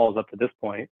calls up to this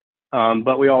point.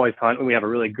 But we always hunt and we have a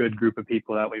really good group of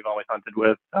people that we've always hunted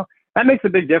with. So that makes a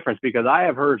big difference because I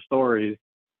have heard stories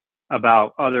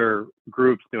about other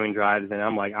groups doing drives and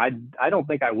I'm like, I don't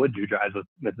think I would do drives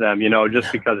with them,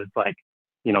 just because it's like,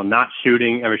 not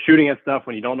shooting or shooting at stuff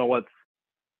when you don't know what's,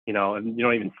 and you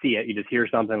don't even see it. You just hear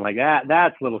something like that.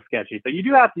 That's a little sketchy. So you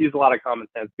do have to use a lot of common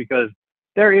sense because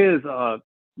there is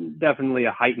definitely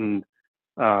a heightened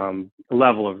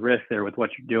level of risk there with what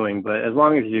you're doing. But as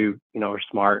long as you are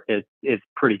smart, it's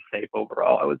pretty safe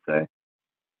overall, I would say.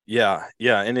 Yeah.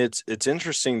 And it's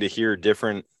interesting to hear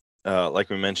different, like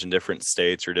we mentioned, different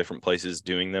states or different places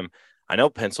doing them. I know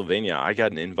Pennsylvania, I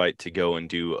got an invite to go and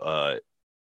do a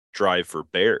drive for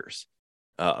bears.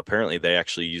 Apparently they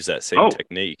actually use that same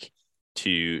technique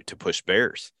to push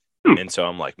bears. And so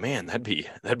I'm like, man, that'd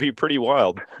be pretty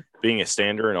wild being a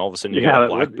stander and all of a sudden you got a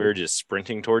black bear just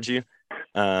sprinting towards you.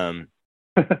 And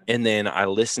then I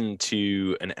listened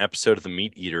to an episode of The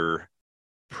Meat Eater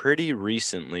pretty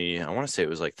recently. I want to say it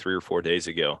was like 3 or 4 days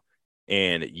ago.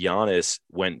 And Giannis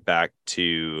went back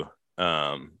to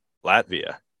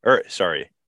Latvia.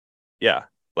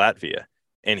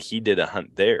 And he did a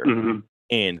hunt there. Mm-hmm.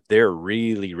 And they're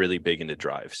really, really big into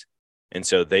drives. And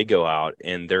so they go out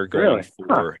and they're going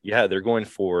they're going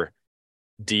for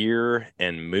deer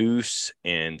and moose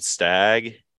and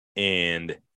stag.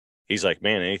 And he's like,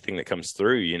 man, anything that comes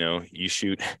through, you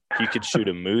could shoot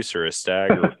a moose or a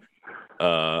stag or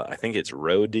I think it's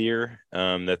roe deer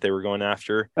that they were going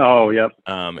after. Oh, yep.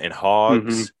 And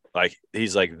hogs. Mm-hmm. Like,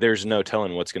 he's like, there's no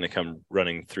telling what's going to come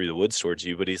running through the woods towards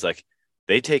you. But he's like,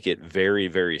 they take it very,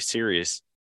 very serious.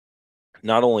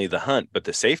 Not only the hunt, but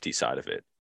the safety side of it.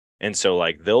 And so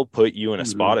like they'll put you in a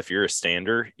spot. If you're a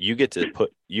stander, you get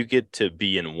to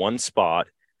be in one spot.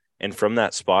 And from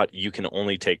that spot, you can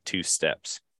only take 2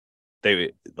 steps.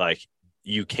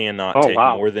 You cannot take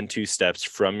more than 2 steps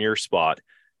from your spot,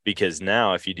 because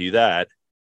now if you do that,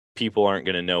 people aren't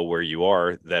going to know where you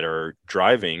are that are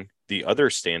driving. The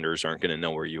other standers aren't going to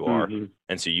know where you are. Mm-hmm.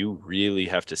 And so you really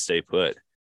have to stay put.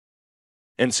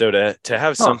 And so to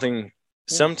have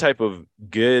some type of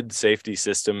good safety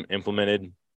system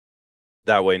implemented,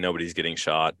 that way nobody's getting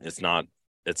shot. It's not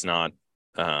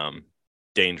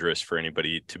dangerous for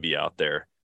anybody to be out there.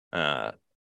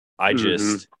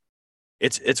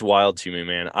 It's wild to me,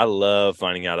 man. I love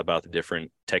finding out about the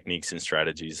different techniques and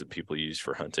strategies that people use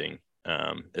for hunting,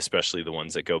 especially the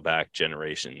ones that go back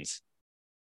generations.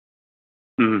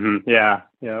 Mm-hmm. Yeah.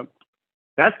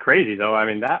 That's crazy though. I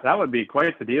mean, that would be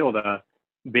quite the deal to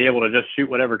be able to just shoot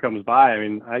whatever comes by. I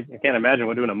mean, I can't imagine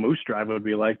what doing a moose drive would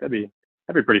be like. That'd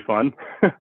be pretty fun.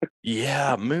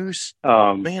 Yeah, moose.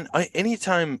 Man,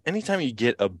 anytime you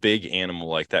get a big animal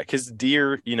like that, because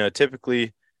deer,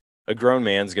 typically a grown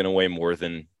man's going to weigh more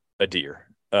than a deer,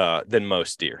 than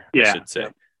most deer, I should say.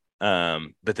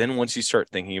 But then once you start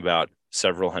thinking about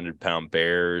several 100-pound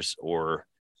bears or,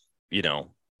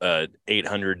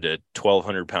 800 to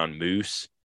 1,200-pound moose,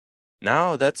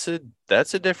 now that's a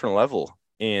different level.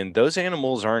 and those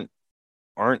animals aren't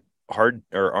hard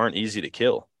or aren't easy to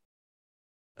kill.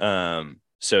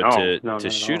 So No, to not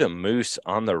at shoot all. a moose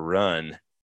on the run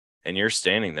and you're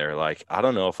standing there, like, I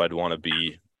don't know if I'd want to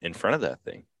be in front of that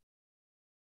thing.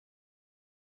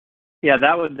 Yeah,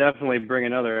 that would definitely bring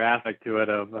another aspect to it.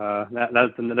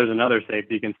 There's another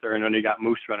safety concern when you got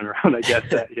moose running around. I guess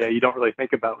that you don't really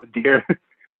think about with deer.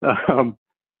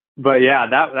 But yeah,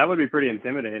 that would be pretty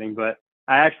intimidating. But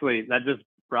that just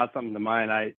brought something to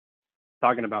mind.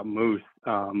 Talking about moose.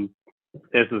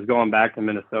 This was going back to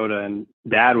Minnesota, and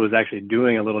Dad was actually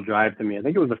doing a little drive to me. I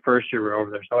think it was the first year we were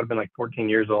over there, so I would have been like 14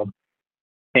 years old.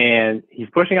 And he's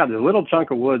pushing out this little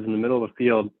chunk of woods in the middle of the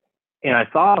field, and I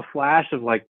saw a flash of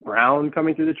like brown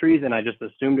coming through the trees, and I just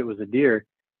assumed it was a deer.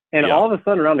 And Yeah. all of a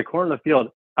sudden, around the corner of the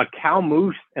field, a cow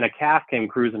moose and a calf came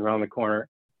cruising around the corner.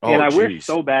 Oh, And I wish geez.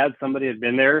 so bad somebody had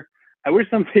been there. I wish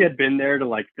somebody had been there to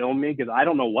like film me, because I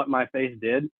don't know what my face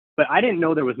did, but I didn't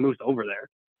know there was moose over there.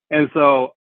 And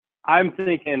so I'm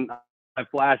thinking, I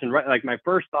flash, and like my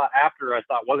first thought after I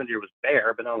thought wasn't deer was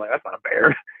bear, but I was like, that's not a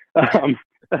bear.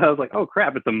 I was like, oh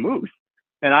crap, it's a moose.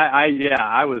 And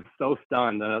I was so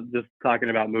stunned. Just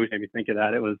talking about moose made me think of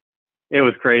that. It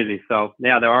was crazy. So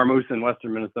yeah, there are moose in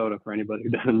western Minnesota for anybody who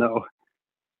doesn't know.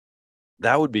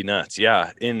 That would be nuts.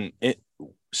 Yeah.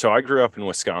 So I grew up in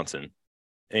Wisconsin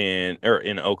or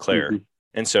in Eau Claire. Mhm.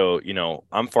 And so,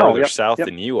 I'm farther yep, south yep.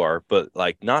 than you are, but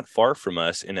like not far from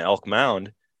us in Elk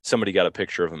Mound, somebody got a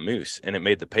picture of a moose and it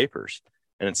made the papers.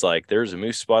 And it's like, there's a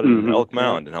moose spotted in Mhm, Elk yeah.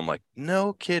 Mound. And I'm like,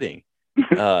 no kidding.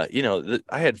 I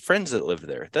had friends that lived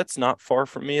there. That's not far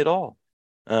from me at all.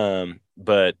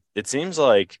 But it seems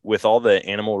like with all the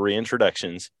animal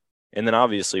reintroductions, and then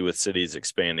obviously with cities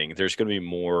expanding, there's going to be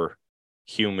more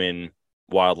human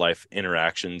wildlife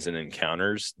interactions and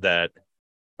encounters that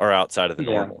are outside of the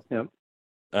normal. Yeah.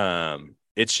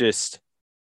 It's just,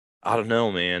 I don't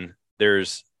know, man.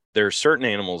 There's certain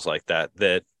animals like that,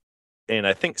 and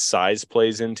I think size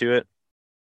plays into it.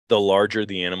 The larger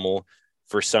the animal,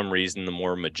 for some reason, the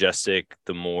more majestic,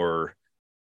 the more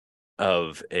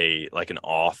of an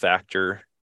awe factor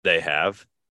they have.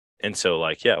 And so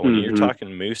like, yeah, when you're Mhm.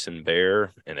 talking moose and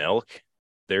bear and elk,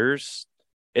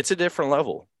 it's a different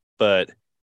level. But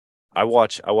I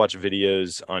watch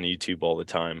videos on YouTube all the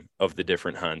time of the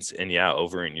different hunts. And yeah,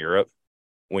 over in Europe,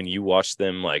 when you watch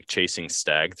them like chasing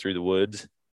stag through the woods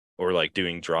or like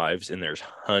doing drives, and there's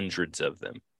hundreds of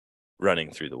them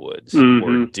running through the woods, or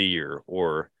Mhm. deer,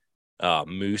 or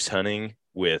moose hunting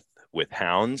with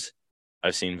hounds.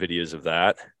 I've seen videos of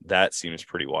that. That seems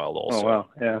pretty wild also. Oh wow,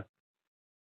 yeah.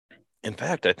 In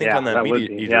fact, I think Yeah, on that that would Meat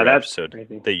be. Eater Yeah, that's episode,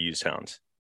 crazy. they used hounds.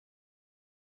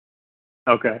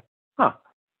 Okay. Huh.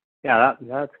 Yeah,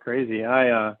 that's crazy.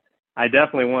 I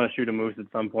definitely want to shoot a moose at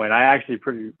some point. I actually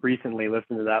pretty recently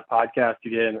listened to that podcast you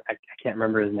did, and I can't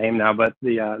remember his name now, but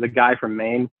the guy from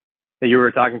Maine that you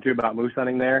were talking to about moose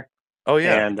hunting there. Oh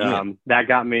yeah, And Ian. that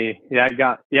got me.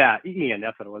 Yeah, Ian,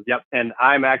 that's what it was. Yep. And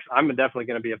I'm definitely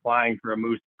going to be applying for a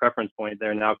moose preference point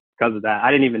there now because of that.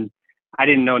 I didn't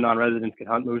know non-residents could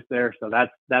hunt moose there, so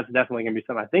that's definitely going to be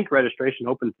something. I think registration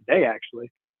opens today,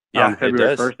 actually. Yeah, it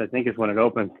February does. 1st, I think, is when it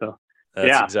opens. So That's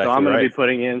yeah, exactly so I'm going to right. be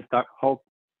putting in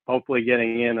hopefully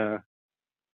getting a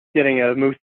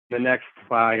moose in the next.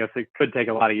 Well, I guess it could take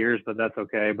a lot of years, but that's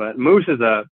okay. But moose is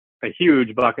a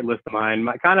huge bucket list of mine.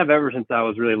 Kind of ever since I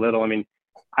was really little. I mean,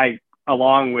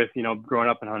 along with growing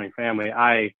up in a hunting family,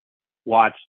 I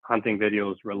watched hunting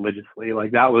videos religiously.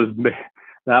 Like that was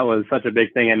such a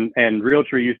big thing. And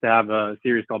Realtree used to have a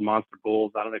series called Monster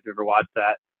Bulls. I don't know if you ever watched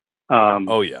that.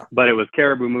 Oh yeah. But it was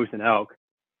caribou, moose, and elk.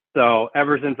 So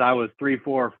ever since I was 3,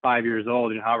 4, 5 years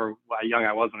old, however young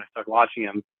I was when I started watching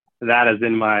them, that has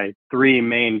been my 3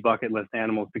 main bucket list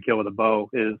animals to kill with a bow.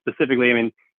 Is specifically, I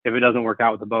mean, if it doesn't work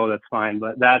out with the bow, that's fine.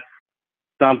 But that's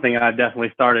something I've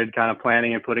definitely started kind of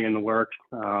planning and putting in the works.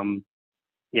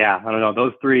 Yeah, I don't know.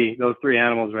 Those three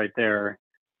animals right there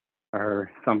are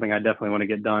something I definitely want to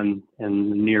get done in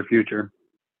the near future.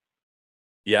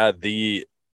 Yeah, the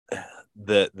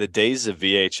days of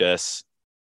VHS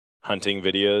hunting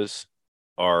videos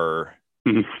are.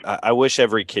 I wish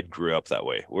every kid grew up that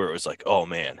way, where it was like, oh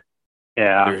man,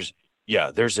 Yeah.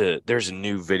 there's a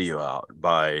new video out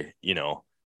by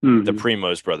Mhm. the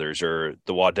Primos brothers or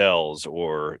the Waddells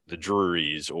or the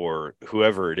Drurys or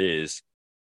whoever it is.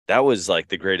 That was like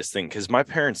the greatest thing, because my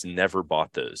parents never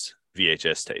bought those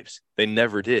VHS tapes. They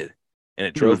never did. And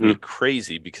it drove me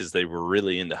crazy because they were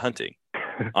really into hunting.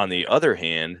 On the other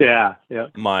hand, Yeah.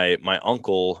 my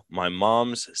uncle, my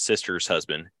mom's sister's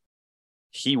husband,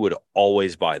 he would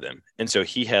always buy them. And so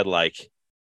he had like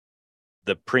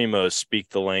the Primos Speak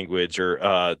the Language,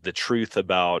 or the truth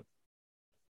about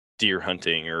deer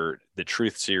hunting or the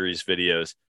Truth Series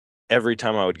videos, every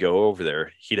time I would go over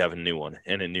there, he'd have a new one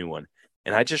and a new one.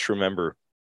 And I just remember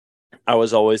I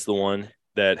was always the one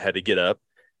that had to get up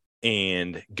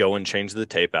and go and change the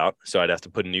tape out. So I'd have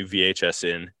to put a new VHS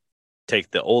in,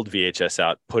 take the old VHS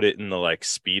out, put it in the like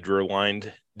speed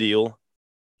rewind deal.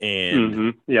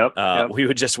 And we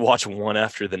would just watch one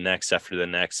after the next.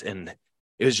 And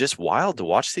it was just wild to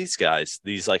watch these guys,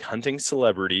 these like hunting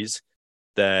celebrities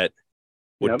that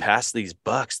would pass these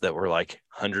bucks that were like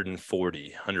 140,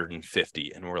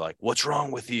 150. And we're like, what's wrong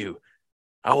with you?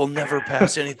 I will never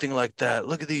pass anything like that.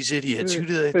 Look at these idiots. Who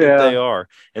do they think they are?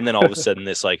 And then all of a sudden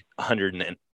this like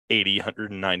 180,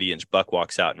 190 inch buck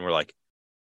walks out and we're like,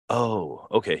 oh,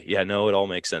 okay. Yeah, no, it all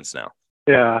makes sense now.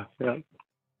 Yeah.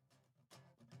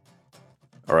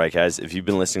 All right, guys, if you've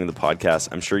been listening to the podcast,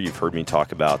 I'm sure you've heard me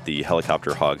talk about the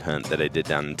helicopter hog hunt that I did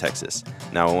down in Texas.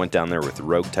 Now, I went down there with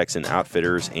Rogue Texan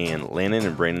Outfitters, and Landon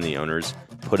and Brandon, the owners,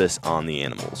 put us on the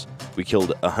animals. We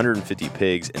killed 150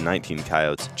 pigs and 19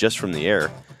 coyotes just from the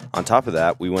air. On top of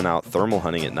that, we went out thermal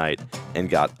hunting at night and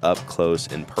got up close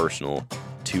and personal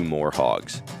to more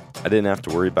hogs. I didn't have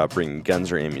to worry about bringing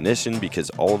guns or ammunition because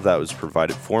all of that was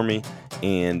provided for me,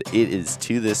 and it is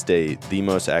to this day the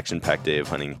most action-packed day of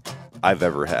hunting I've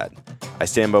ever had. I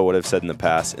stand by what I've said in the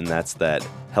past, and that's that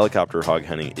helicopter hog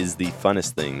hunting is the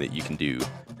funnest thing that you can do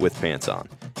with pants on.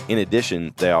 In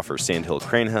addition, they offer sandhill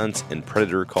crane hunts and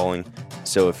predator calling.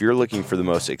 So if you're looking for the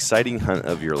most exciting hunt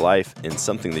of your life and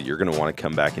something that you're going to want to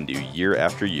come back and do year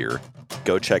after year,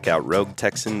 go check out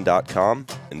roguetexan.com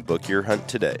and book your hunt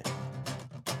today.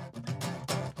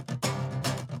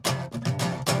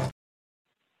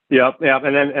 Yep.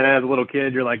 And then as a little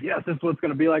kid, you're like, yes, this is what it's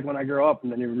going to be like when I grow up.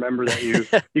 And then you remember that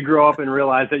you grow up and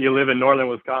realize that you live in northern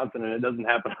Wisconsin, and it doesn't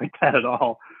happen like that at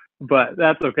all. But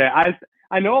that's okay.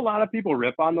 I know a lot of people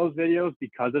rip on those videos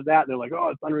because of that. They're like, oh,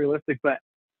 it's unrealistic. But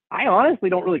I honestly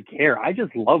don't really care. I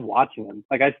just love watching them.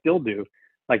 Like, I still do.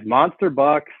 Like monster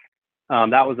bucks,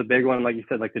 that was a big one. Like you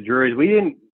said, like the juries. We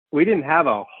didn't have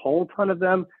a whole ton of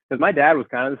them because my dad was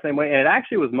kind of the same way. And it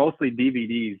actually was mostly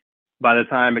DVDs by the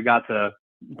time it got to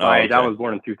I was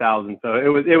born in 2000, so it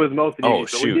was mostly. Oh,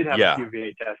 so shoot! We did have a few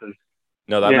VHSs.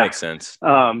 No, that makes sense.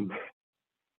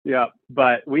 Yeah,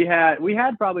 but we had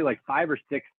probably like 5 or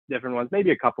 6 different ones, maybe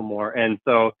a couple more. And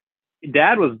so,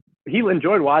 Dad he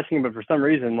enjoyed watching, but for some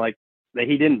reason, like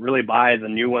he didn't really buy the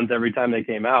new ones every time they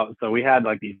came out. So we had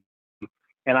like these,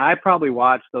 and I probably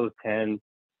watched those 10.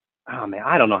 Oh man,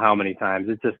 I don't know how many times.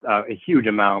 It's just a huge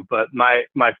amount. But my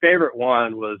favorite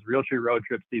one was Realtree Road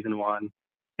Trip Season 1.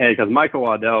 And because Michael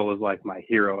Waddell was like my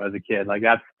hero as a kid, like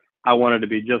I wanted to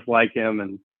be just like him,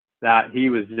 and that he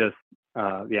was just,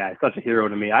 such a hero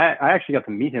to me. I actually got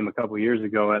to meet him a couple of years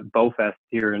ago at Bowfest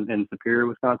here in Superior,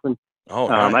 Wisconsin. Oh,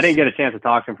 nice. I didn't get a chance to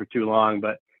talk to him for too long,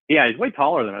 but yeah, he's way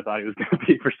taller than I thought he was going to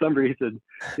be. For some reason,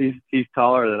 he's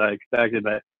taller than I expected,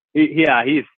 but he's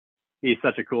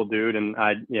such a cool dude, and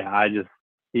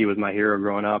he was my hero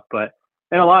growing up. But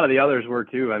and a lot of the others were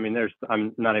too. I mean,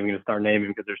 I'm not even going to start naming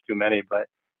because there's too many, but.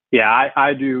 Yeah,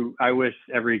 I do. I wish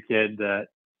every kid that,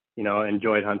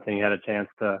 enjoyed hunting had a chance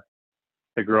to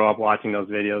grow up watching those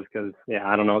videos because,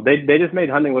 I don't know. They just made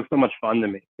hunting look so much fun to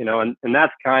me, and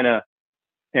that's kind of,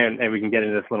 and we can get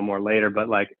into this a little more later, but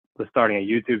like the starting a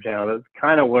YouTube channel, that's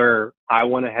kind of where I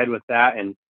went ahead with that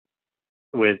and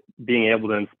with being able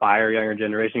to inspire younger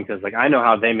generation because like I know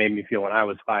how they made me feel when I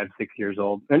was 5, 6 years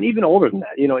old and even older than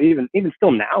that, even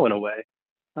still now in a way.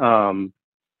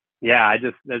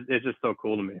 It's just so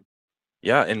cool to me.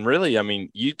 Yeah, and really, I mean,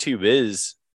 YouTube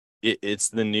it's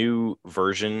the new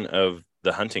version of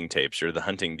the hunting tapes or the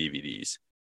hunting DVDs.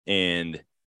 And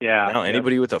now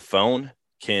anybody with a phone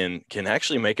can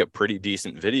actually make a pretty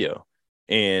decent video.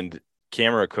 And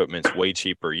camera equipment's way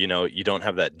cheaper. You don't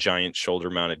have that giant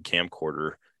shoulder-mounted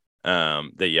camcorder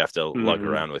that you have to lug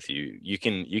around with you. You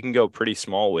can go pretty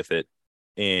small with it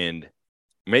and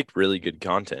make really good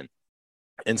content.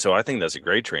 And so I think that's a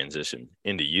great transition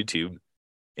into YouTube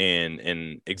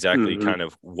and exactly kind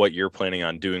of what you're planning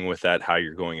on doing with that, how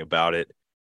you're going about it.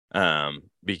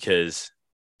 Because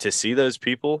to see those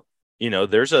people,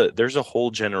 there's a whole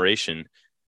generation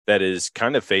that is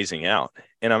kind of phasing out.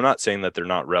 And I'm not saying that they're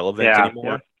not relevant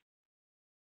anymore,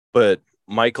 but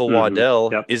Michael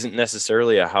Waddell isn't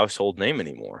necessarily a household name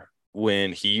anymore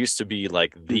when he used to be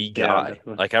like the guy.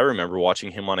 Like I remember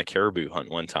watching him on a caribou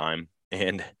hunt one time,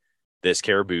 and this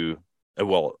caribou, a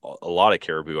lot of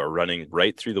caribou are running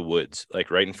right through the woods,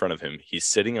 like right in front of him. He's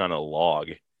sitting on a log,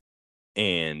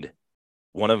 and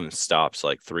one of them stops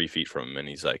like 3 feet from him, and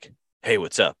he's like, "Hey,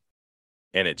 what's up?"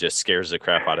 And it just scares the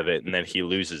crap out of it, and then he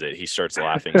loses it. He starts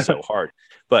laughing so hard.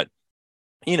 But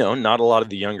not a lot of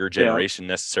the younger generation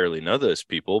necessarily know those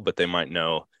people, but they might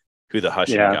know who the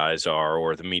Hushing guys are,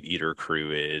 or the Meat Eater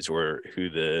crew is, or who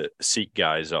the Seek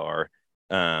guys are.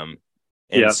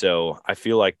 So I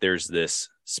feel like there's this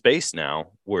space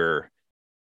now where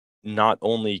not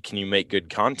only can you make good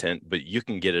content, but you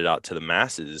can get it out to the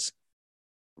masses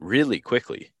really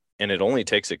quickly. And it only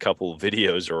takes a couple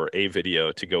videos or a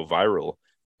video to go viral.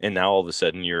 And now all of a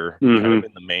sudden you're kind of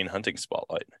in the main hunting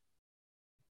spotlight.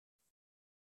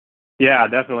 Yeah,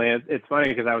 definitely. It's funny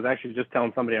because I was actually just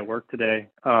telling somebody at work today,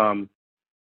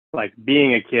 like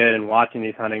being a kid and watching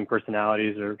these hunting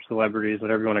personalities or celebrities,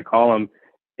 whatever you want to call them,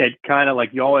 it kind of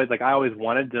like I always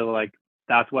wanted to, like,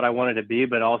 that's what I wanted to be.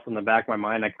 But also in the back of my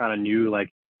mind, I kind of knew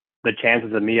like the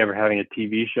chances of me ever having a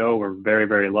TV show were very,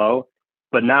 very low.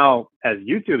 But now as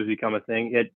YouTube has become a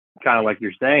thing, it kind of, like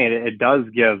you're saying, it does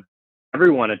give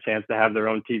everyone a chance to have their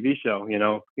own TV show,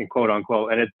 in quote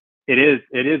unquote. And it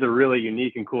is a really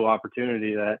unique and cool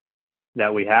opportunity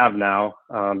that we have now,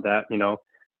 that,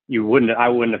 I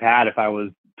wouldn't have had if I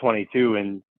was 22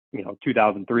 in,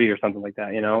 2003 or something like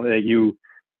that. That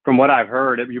from what I've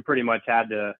heard, you pretty much had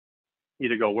to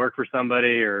either go work for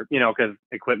somebody or, because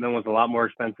equipment was a lot more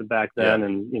expensive back then.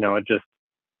 And,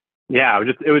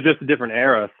 it was just a different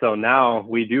era. So now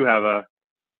we do have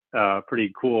a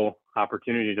pretty cool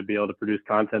opportunity to be able to produce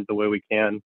content the way we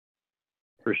can,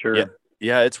 for sure.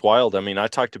 Yeah, it's wild. I mean, I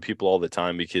talk to people all the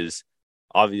time because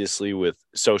obviously with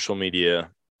social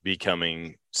media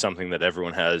becoming something that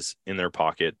everyone has in their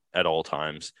pocket at all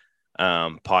times,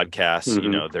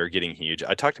 podcasts, they're getting huge.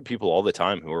 I talk to people all the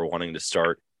time who are wanting to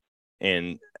start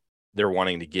and they're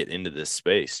wanting to get into this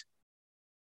space.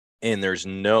 And there's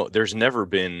never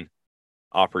been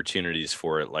opportunities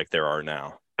for it like there are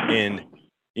now. And,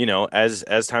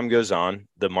 as time goes on,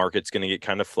 the market's going to get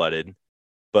kind of flooded,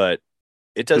 but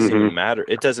it doesn't even matter.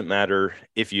 It doesn't matter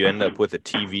if you end up with a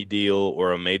TV deal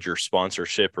or a major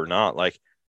sponsorship or not. Like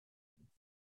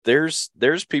there's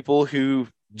people who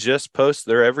just post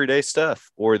their everyday stuff,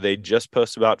 or they just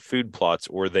post about food plots,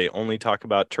 or they only talk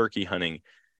about turkey hunting.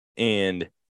 And,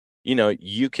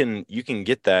 you can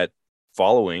get that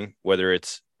following, whether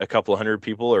it's a couple hundred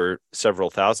people or several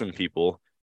thousand people,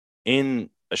 in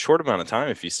a short amount of time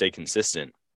if you stay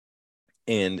consistent.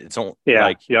 And it's only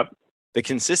the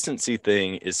consistency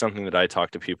thing is something that I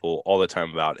talk to people all the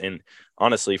time about. And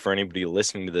honestly, for anybody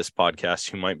listening to this podcast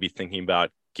who might be thinking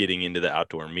about getting into the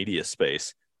outdoor media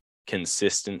space,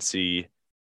 consistency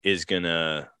is going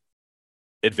to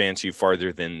advance you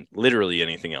farther than literally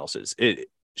anything else is.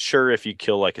 Sure, if you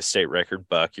kill like a state record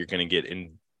buck, you're going to get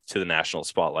into the national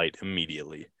spotlight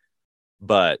immediately.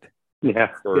 But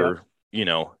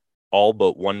all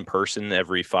but one person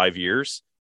every 5 years,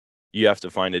 you have to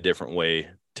find a different way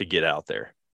to get out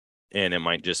there. And it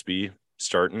might just be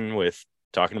starting with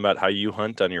talking about how you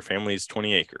hunt on your family's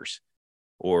 20 acres,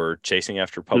 or chasing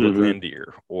after public land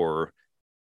deer, or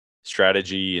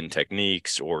strategy and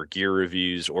techniques, or gear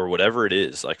reviews, or whatever it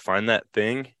is. Like, find that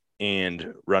thing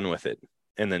and run with it,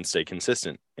 and then stay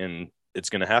consistent, and it's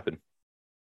going to happen.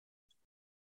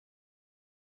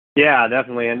 Yeah,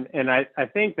 definitely. And I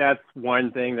think that's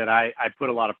one thing that I put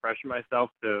a lot of pressure myself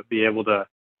to be able to,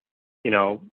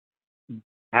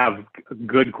 have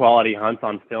good quality hunts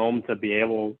on film, to be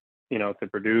able, to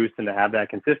produce and to have that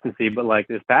consistency. But like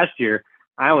this past year,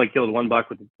 I only killed one buck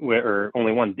or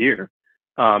only one deer.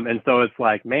 And so it's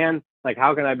like, man, like,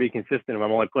 how can I be consistent if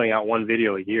I'm only putting out one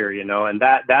video a year, and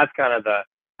that's kind of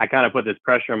I kind of put this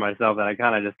pressure on myself that I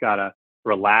kind of just got to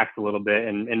relax a little bit.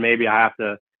 And maybe I have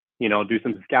to, do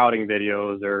some scouting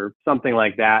videos or something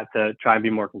like that to try and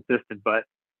be more consistent. But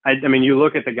I mean, you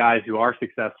look at the guys who are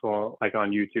successful, like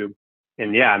on YouTube,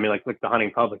 and like the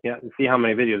Hunting Public, see how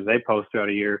many videos they post throughout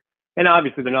a year. And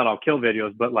obviously they're not all kill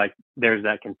videos, but like there's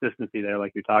that consistency there,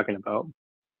 like you're talking about.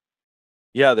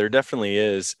 Yeah, there definitely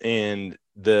is. And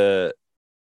the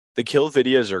kill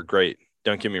videos are great.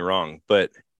 Don't get me wrong.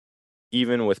 But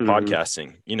even with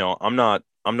podcasting, I'm not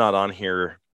on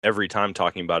here every time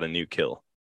talking about a new kill.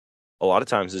 A lot of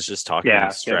times it's just talking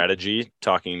strategy,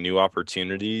 talking new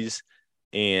opportunities,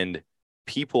 and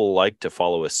people like to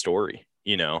follow a story,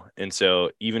 And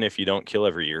so even if you don't kill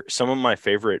every year, some of my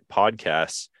favorite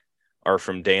podcasts are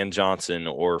from Dan Johnson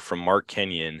or from Mark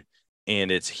Kenyon, and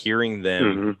it's hearing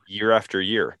them year after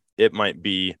year. It might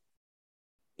be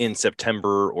in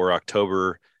September or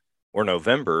October or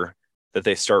November that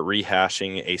they start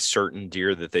rehashing a certain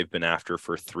deer that they've been after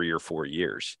for 3 or 4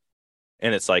 years.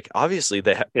 And it's like, obviously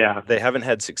they haven't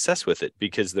had success with it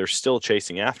because they're still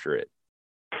chasing after it.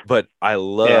 But I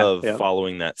love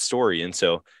following that story. And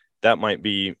so that might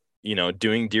be,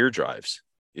 doing deer drives.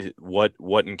 What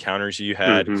encounters you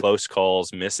had, close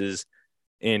calls, misses,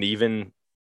 And even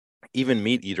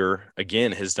Meat Eater,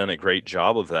 again, has done a great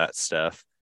job of that stuff,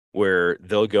 where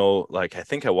they'll go, like, I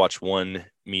think I watched one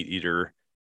Meat Eater,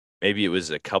 maybe it was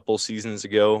a couple seasons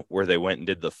ago, where they went and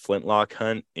did the flintlock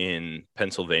hunt in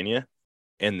Pennsylvania,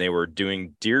 and they were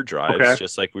doing deer drives,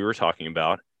 just like we were talking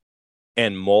about.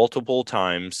 And multiple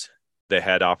times they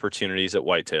had opportunities at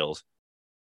whitetails,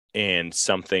 and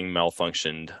something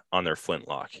malfunctioned on their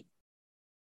flintlock.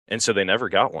 And so they never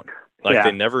got one. Like,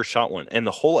 they never shot one. And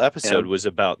the whole episode was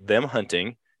about them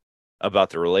hunting,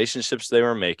 about the relationships they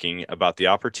were making, about the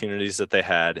opportunities that they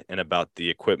had, and about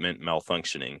the equipment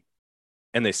malfunctioning.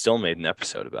 And they still made an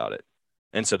episode about it.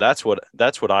 And so that's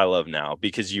what I love now,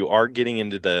 because you are getting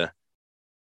into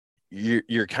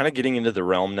you're kind of getting into the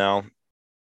realm now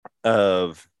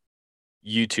of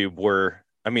YouTube, where,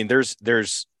 I mean,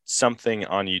 there's something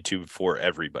on YouTube for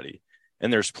everybody.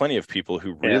 And there's plenty of people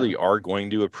who really are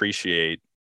going to appreciate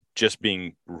just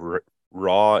being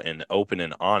raw and open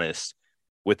and honest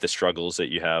with the struggles that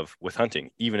you have with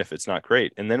hunting, even if it's not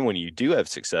great. And then when you do have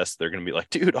success, they're going to be like,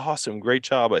 dude, awesome, great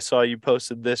job. I saw you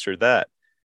posted this or that.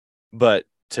 But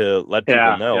to let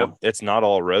people know, it's not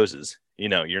all roses. You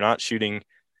know, you're not shooting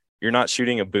a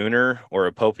booner or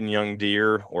a Pope and Young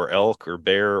deer or elk or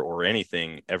bear or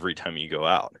anything every time you go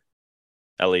out.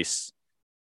 At least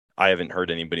I haven't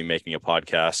heard anybody making a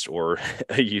podcast or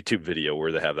a YouTube video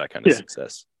where they have that kind of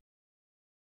success.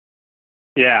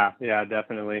 Yeah,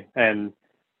 definitely. And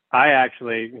I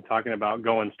actually, talking about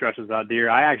going stretches out deer,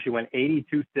 I actually went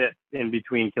 82 sits in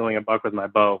between killing a buck with my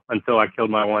bow until I killed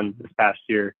my one this past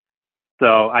year.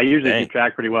 So I usually keep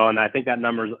track pretty well, and I think that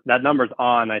number's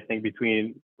on. I think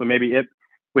within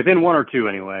one or two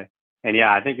anyway. And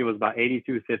yeah, I think it was about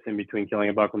 82 sits in between killing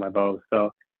a buck with my bow.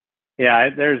 So yeah,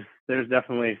 there's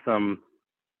definitely some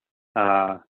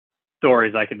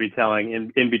stories I could be telling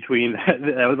in between.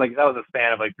 That was a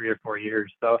span of like 3 or 4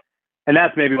 years. So, and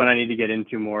that's maybe what I need to get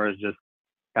into more, is just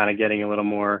kind of getting a little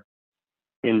more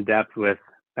in depth with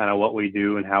kind of what we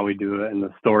do and how we do it and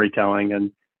the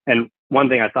storytelling. And one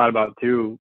thing I thought about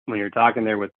too, when you're talking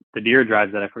there with the deer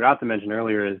drives, that I forgot to mention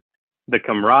earlier, is the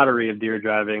camaraderie of deer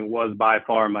driving was by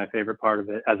far my favorite part of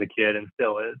it as a kid, and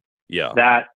still is. Yeah.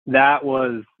 That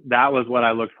was what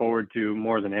I looked forward to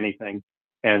more than anything.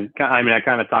 And I mean, I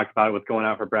kind of talked about it with going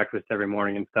out for breakfast every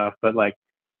morning and stuff, but like,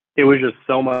 it was just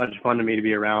so much fun to me to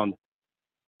be around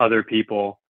other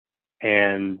people,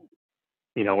 and,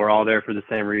 you know, we're all there for the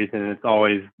same reason. It's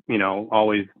always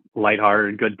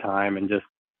lighthearted, good time, and just,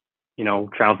 you know,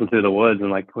 trouncing through the woods, and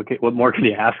like, what more can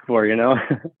you ask for, you know?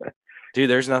 Dude,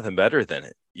 there's nothing better than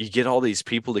it. You get all these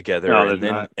people together, and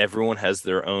then everyone has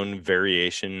their own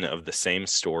variation of the same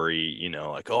story, you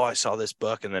know, like, oh, I saw this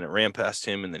buck and then it ran past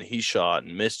him and then he shot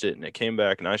and missed it and it came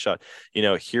back and I shot, you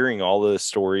know, hearing all the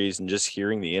stories and just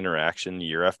hearing the interaction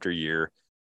year after year,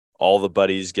 all the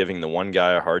buddies giving the one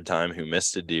guy a hard time who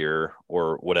missed a deer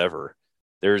or whatever.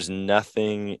 There's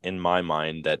nothing in my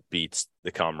mind that beats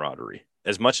the camaraderie.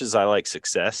 As much as I like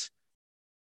success,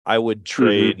 I would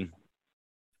trade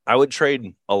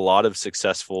a lot of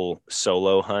successful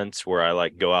solo hunts where I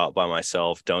like go out by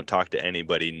myself, don't talk to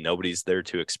anybody, nobody's there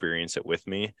to experience it with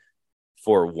me,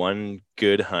 for one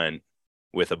good hunt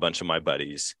with a bunch of my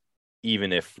buddies,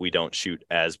 even if we don't shoot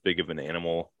as big of an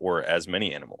animal or as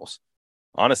many animals.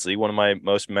 Honestly, one of my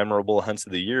most memorable hunts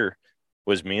of the year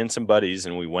was me and some buddies,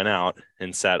 and we went out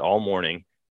and sat all morning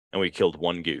and we killed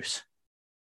one goose.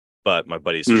 But my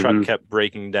buddy's truck kept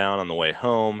breaking down on the way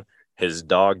home. His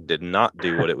dog did not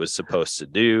do what it was supposed to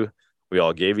do. We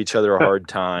all gave each other a hard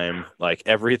time. Like,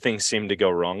 everything seemed to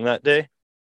go wrong that day,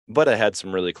 but I had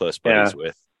some really close buddies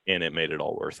with, and it made it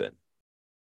all worth it.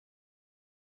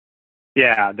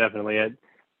 Yeah, definitely.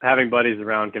 Having buddies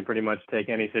around can pretty much take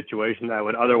any situation that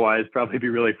would otherwise probably be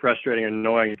really frustrating and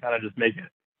annoying and kind of just make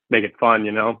it fun,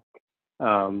 you know?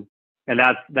 And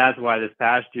that's why this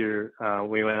past year,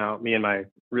 we went out, me and my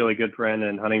really good friend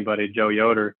and hunting buddy, Joe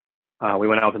Yoder, we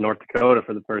went out to North Dakota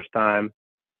for the first time,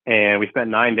 and we spent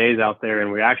 9 days out there,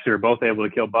 and we actually were both able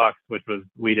to kill bucks,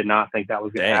 we did not think that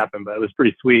was going to happen, but it was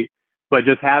pretty sweet. But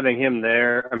just having him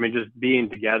there, I mean, just being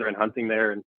together and hunting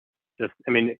there, and just,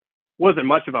 I mean, it wasn't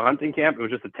much of a hunting camp. It was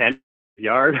just a tent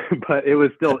yard, but it was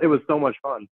so much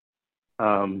fun.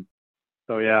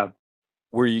 So yeah.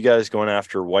 Were you guys going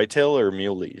after whitetail or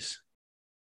muleys?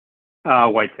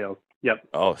 Whitetail. Yep.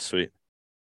 Oh, sweet.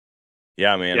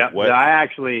 Yeah, man. Yeah,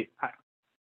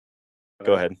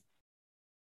 Go ahead.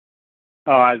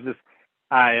 Oh,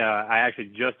 I actually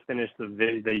just finished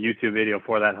the YouTube video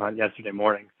for that hunt yesterday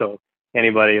morning. So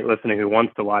anybody listening who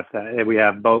wants to watch that, we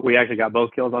actually got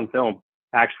both kills on film.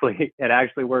 Actually, it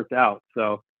actually worked out.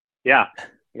 So yeah,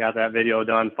 I got that video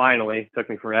done finally. It took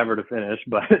me forever to finish,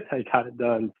 but I got it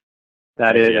done.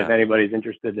 That Heck is, yeah. if anybody's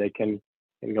interested, they can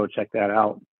go check that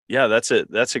out. Yeah, that's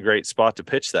a great spot to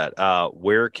pitch that.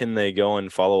 Where can they go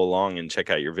and follow along and check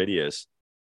out your videos?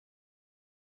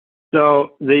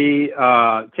 So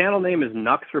the channel name is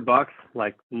Knucks for Bucks,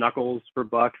 like knuckles for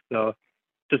bucks. So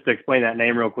just to explain that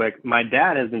name real quick, my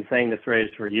dad has been saying this phrase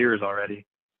for years already.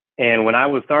 And when I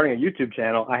was starting a YouTube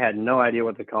channel, I had no idea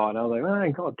what to call it. I was like, well, I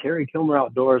can call it Terry Kilmer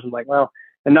Outdoors. I'm like, well,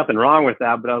 and nothing wrong with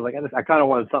that, but I was like, I kind of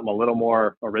wanted something a little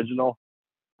more original.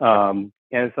 And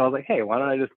so I was like, hey, why don't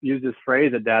I just use this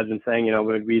phrase that Dad's been saying, you know,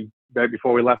 we right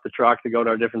before we left the truck to go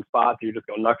to our different spots, you just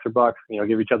go Knucks or Bucks, you know,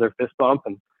 give each other a fist bump.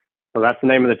 And so that's the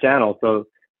name of the channel. So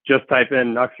just type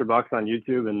in Knucks or Bucks on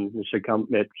YouTube and it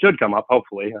should come up,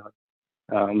 hopefully.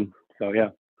 So yeah.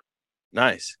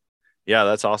 Nice. Yeah,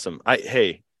 that's awesome.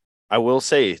 I will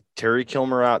say Terry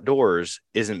Kilmer Outdoors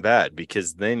isn't bad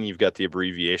because then you've got the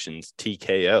abbreviations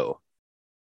TKO.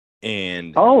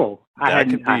 And I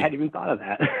that hadn't even thought of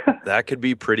that. that could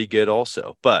be pretty good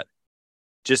also. But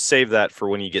just save that for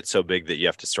when you get so big that you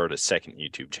have to start a second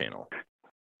YouTube channel.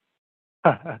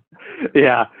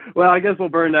 Yeah. Well, I guess we'll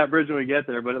burn that bridge when we get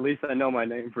there, but at least I know my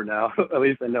name for now. At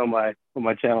least I know what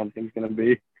my channel name's going to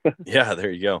be. Yeah, there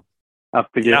you go. I'm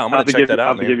going to check that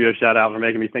out, give you a shout out for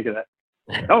making me think of that.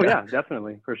 Oh yeah,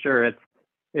 definitely. For sure.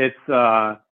 It's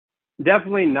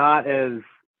definitely not as,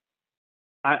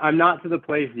 I'm not to the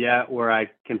place yet where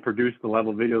I can produce the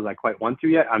level of videos I quite want to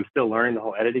yet. I'm still learning the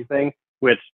whole editing thing,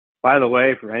 which, by the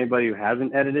way, for anybody who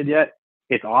hasn't edited yet,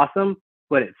 it's awesome,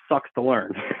 but it sucks to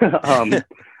learn. It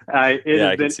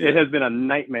has been a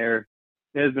nightmare.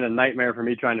 It has been a nightmare for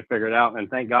me trying to figure it out. And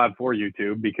thank God for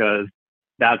YouTube, because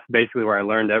that's basically where I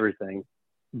learned everything.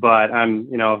 But I'm,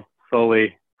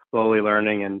 slowly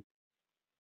learning, and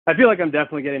I feel like I'm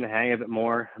definitely getting the hang of it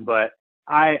more, but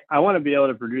I want to be able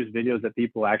to produce videos that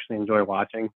people actually enjoy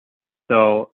watching.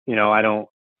 So,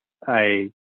 I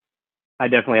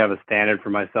definitely have a standard for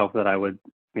myself that I would,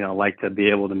 like to be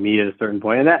able to meet at a certain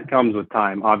point. And that comes with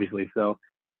time, obviously. So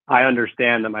I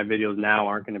understand that my videos now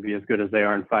aren't going to be as good as they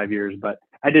are in 5 years, but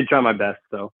I did try my best.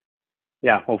 So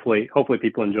yeah, hopefully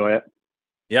people enjoy it.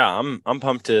 Yeah, I'm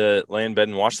pumped to lay in bed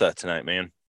and watch that tonight,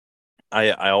 man.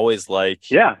 I always like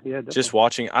just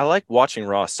watching. I like watching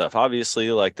raw stuff. Obviously,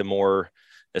 like the more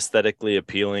aesthetically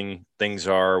appealing things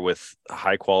are with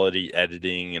high quality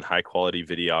editing and high quality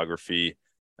videography,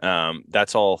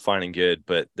 that's all fine and good.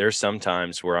 But there's some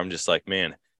times where I'm just like,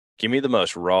 man, give me the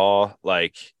most raw,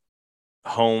 like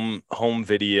home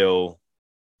video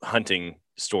hunting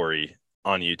story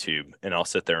on YouTube, and I'll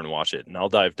sit there and watch it, and I'll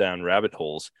dive down rabbit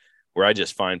holes where I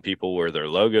just find people where their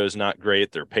logo's not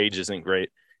great, their page isn't great.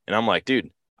 And I'm like,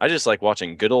 dude, I just like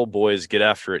watching good old boys get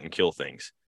after it and kill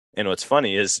things. And what's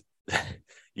funny is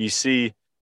you see,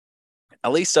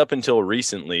 at least up until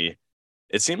recently,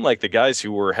 it seemed like the guys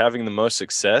who were having the most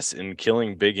success in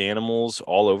killing big animals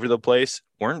all over the place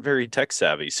weren't very tech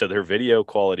savvy. So their video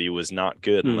quality was not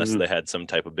good unless they had some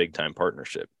type of big time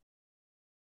partnership.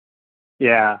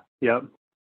 Yeah. Yep.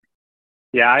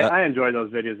 Yeah. I enjoy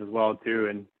those videos as well too.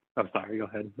 And I'm sorry, go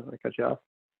ahead. I cut you off.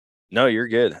 No, you're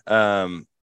good.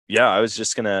 Yeah, I was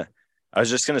just gonna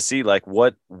see like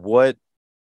what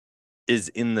is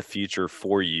in the future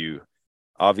for you.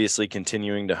 Obviously,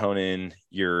 continuing to hone in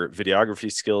your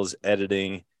videography skills,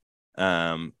 editing.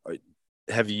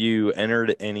 Have you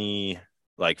entered any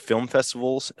like film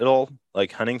festivals at all,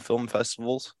 like hunting film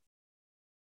festivals?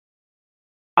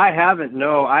 I haven't.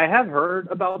 No, I have heard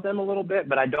about them a little bit,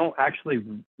 but I don't actually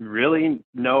really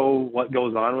know what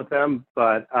goes on with them.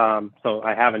 But so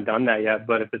I haven't done that yet.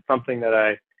 But if it's something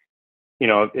that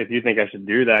if you think I should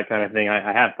do that kind of thing,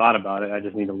 I have thought about it. I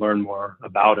just need to learn more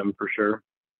about them for sure.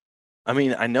 I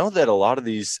mean, I know that a lot of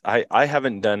these, I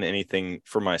haven't done anything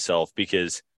for myself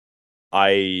because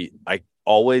I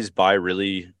always buy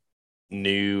really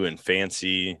new and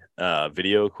fancy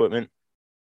video equipment.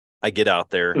 I get out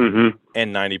there and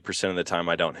 90% of the time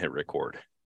I don't hit record.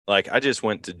 Like I just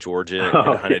went to Georgia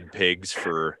and hunted pigs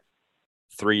for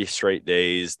 3 straight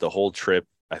days. The whole trip,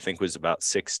 I think, was about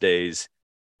 6 days.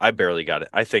 I barely got it.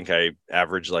 I think I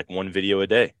averaged like 1 video a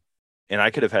day, and I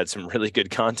could have had some really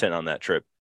good content on that trip.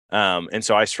 And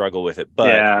so I struggle with it, but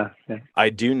yeah. I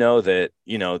do know that,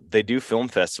 they do film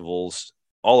festivals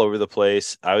all over the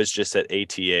place. I was just at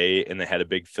ATA and they had a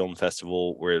big film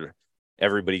festival where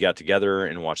everybody got together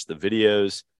and watched the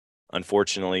videos.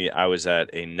 Unfortunately, I was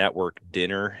at a network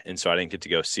dinner, and so I didn't get to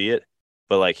go see it.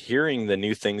 But like hearing the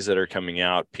new things that are coming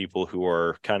out, people who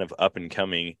are kind of up and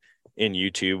coming in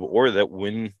YouTube, or that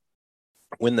win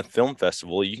the film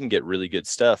festival, you can get really good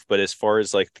stuff. But as far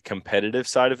as like the competitive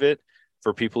side of it,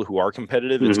 for people who are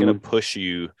competitive, it's going to push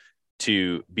you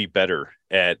to be better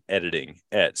at editing,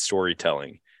 at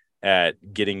storytelling,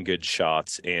 at getting good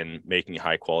shots and making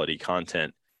high quality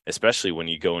content, especially when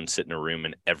you go and sit in a room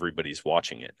and everybody's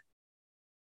watching it.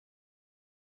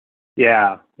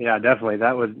 Yeah, definitely.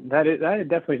 I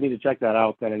definitely need to check that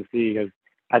out then and see, because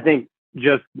I think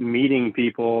just meeting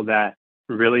people that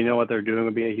really know what they're doing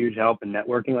would be a huge help in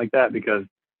networking like that, because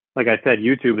like I said,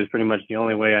 YouTube is pretty much the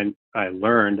only way I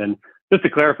learned. And just to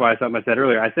clarify something I said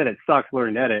earlier, I said it sucks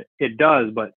learning to edit. It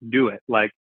does, but do it.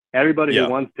 Like everybody who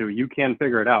wants to, you can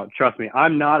figure it out. Trust me,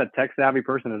 I'm not a tech savvy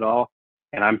person at all,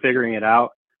 and I'm figuring it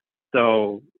out.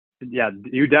 So yeah,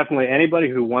 you definitely, anybody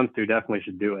who wants to definitely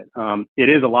should do it. It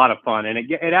is a lot of fun, and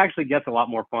it actually gets a lot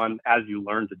more fun as you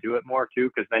learn to do it more too,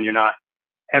 because then you're not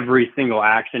every single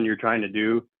action you're trying to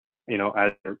do, you know,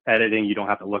 as you're editing, you don't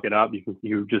have to look it up.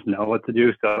 You just know what to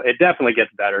do. So it definitely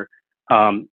gets better.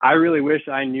 I really wish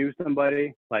I knew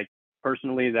somebody like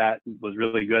personally that was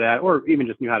really good at, or even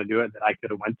just knew how to do it, that I could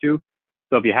have went to.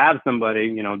 So if you have somebody,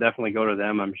 you know, definitely go to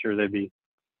them. I'm sure they'd be,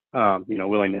 you know,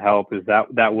 willing to help, because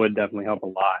that would definitely help a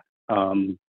lot.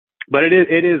 But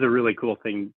it is a really cool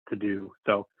thing to do.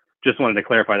 So just wanted to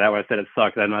clarify that when I said it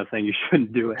sucks. I'm not saying you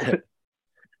shouldn't do it.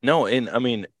 No, and I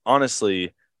mean,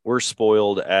 honestly, we're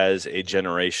spoiled as a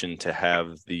generation to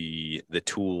have the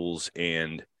tools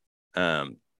and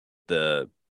the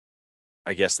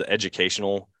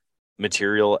educational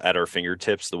material at our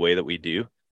fingertips the way that we do.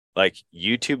 Like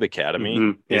YouTube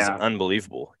Academy is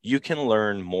unbelievable. You can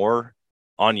learn more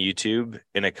on YouTube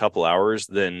in a couple hours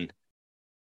than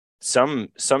some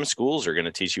schools are going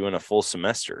to teach you in a full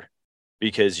semester,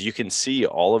 because you can see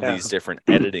all of these different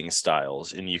editing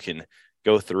styles, and you can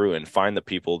go through and find the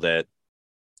people that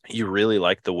you really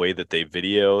like, the way that they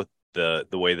video, the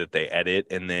way that they edit.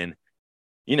 And then,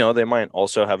 you know, they might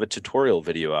also have a tutorial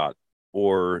video out,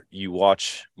 or you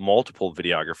watch multiple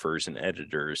videographers and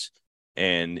editors,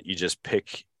 and you just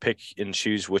pick and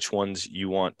choose which ones you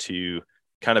want to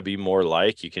kind of be more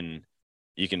like. You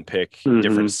can pick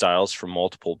different styles from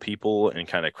multiple people and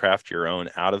kind of craft your own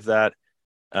out of that.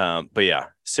 But yeah,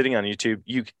 sitting on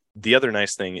YouTube, the other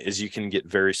nice thing is you can get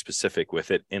very specific with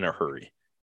it in a hurry.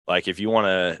 Like if you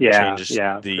want to change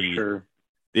the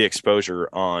exposure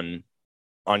on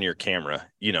your camera,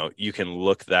 you know, you can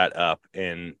look that up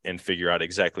and figure out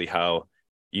exactly how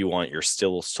you want your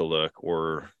stills to look,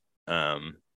 or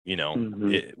you know,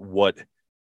 what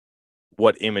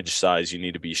image size you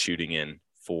need to be shooting in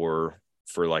for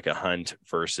like a hunt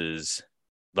versus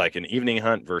like an evening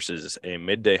hunt versus a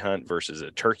midday hunt versus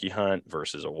a turkey hunt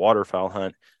versus a waterfowl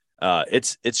hunt.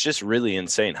 It's just really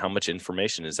insane how much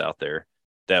information is out there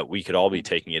that we could all be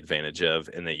taking advantage of,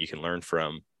 and that you can learn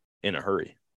from in a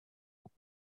hurry.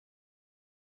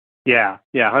 Yeah,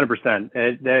 100%.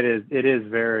 It is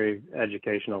very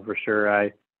educational for sure.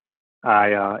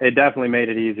 It definitely made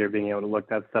it easier being able to look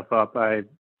that stuff up. I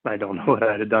don't know what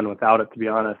I'd have done without it, to be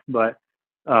honest, but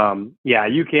yeah,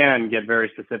 you can get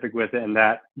very specific with it, and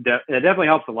it definitely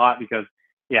helps a lot, because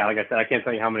yeah, like I said, I can't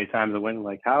tell you how many times I went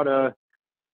like how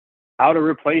to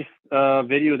replace a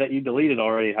video that you deleted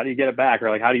already. How do you get it back? Or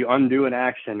like, how do you undo an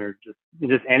action, or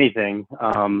just anything,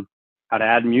 how to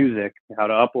add music, how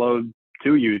to upload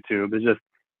to YouTube. It's just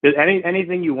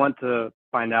anything you want to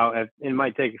find out. It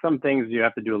might take some things you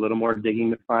have to do a little more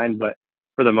digging to find, but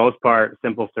for the most part,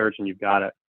 simple search and you've got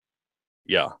it.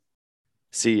 Yeah.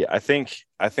 See, I think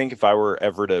if I were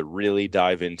ever to really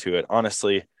dive into it,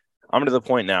 honestly, I'm to the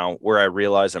point now where I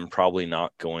realize I'm probably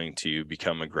not going to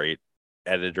become a great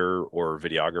editor or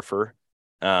videographer,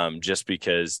 just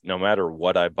because no matter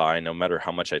what I buy, no matter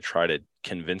how much I try to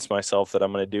convince myself that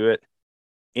I'm going to do it,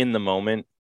 in the moment,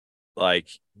 like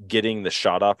getting the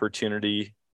shot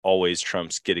opportunity always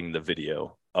trumps getting the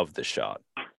video of the shot.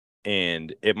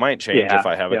 And it might change if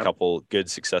I have a couple good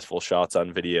successful shots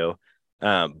on video.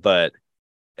 But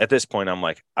at this point, I'm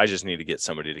like, I just need to get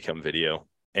somebody to come video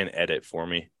and edit for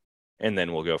me, and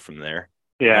then we'll go from there.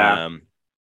 Yeah.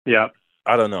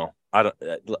 I don't know.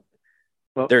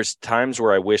 Well, there's times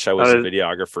where I wish I was a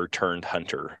videographer turned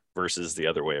hunter versus the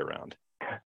other way around.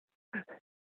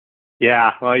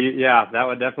 Yeah. Well, that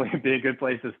would definitely be a good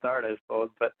place to start, I suppose.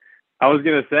 But I was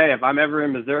going to say, if I'm ever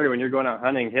in Missouri when you're going out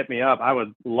hunting, hit me up. I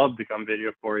would love to come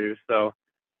video for you. So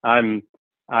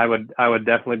I would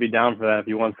definitely be down for that if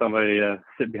you want somebody to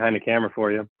sit behind the camera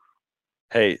for you.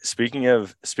 Hey, speaking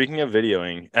of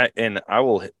videoing, and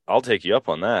I'll take you up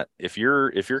on that. If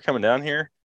you're coming down here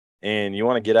and you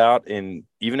want to get out, and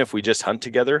even if we just hunt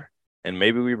together and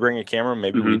maybe we bring a camera,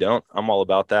 maybe we don't, I'm all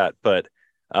about that. But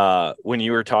when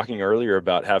you were talking earlier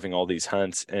about having all these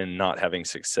hunts and not having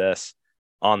success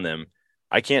on them,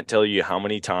 I can't tell you how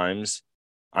many times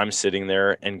I'm sitting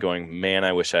there and going, man,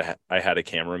 I wish I had a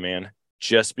cameraman,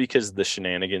 just because of the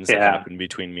shenanigans that happen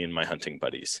between me and my hunting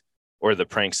buddies, or the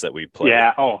pranks that we play.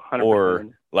 Yeah. Oh, 100%. Or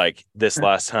like this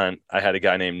last hunt, I had a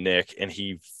guy named Nick, and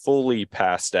he fully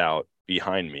passed out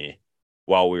behind me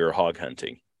while we were hog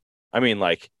hunting. I mean,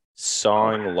 like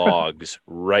sawing logs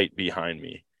right behind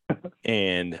me.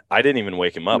 And I didn't even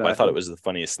wake him up. I thought it was the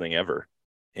funniest thing ever.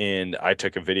 And I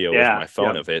took a video with my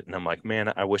phone of it. And I'm like,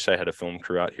 man, I wish I had a film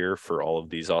crew out here for all of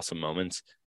these awesome moments.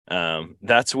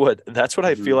 That's what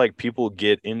I feel like people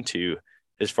get into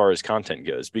as far as content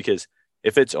goes, because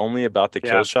if it's only about the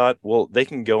kill shot, well, they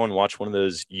can go and watch one of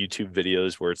those YouTube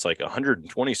videos where it's like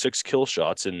 126 kill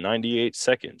shots in 98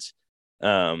 seconds.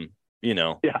 Those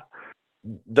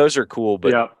are cool,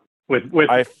 but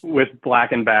with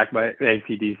Black and Back by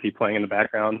AC/DC playing in the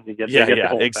background, you get the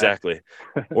whole exactly.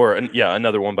 Or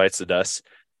another One Bites the Dust,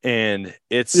 and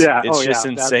it's just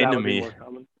insane to me.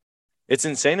 It's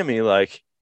insane to me, like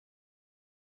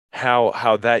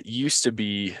how that used to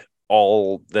be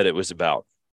all that it was about,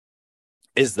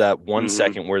 is that 1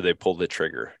 second where they pulled the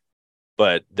trigger.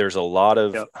 But there's a lot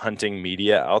of hunting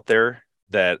media out there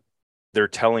that they're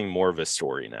telling more of a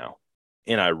story now.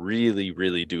 And I really,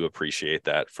 really do appreciate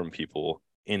that from people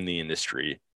in the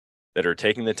industry that are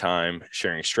taking the time,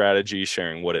 sharing strategy,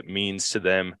 sharing what it means to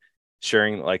them,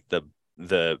 sharing like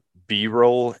the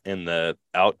B-roll and the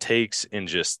outtakes, and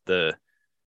just the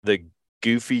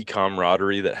goofy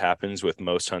camaraderie that happens with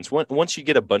most hunts. Once you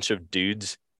get a bunch of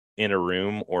dudes in a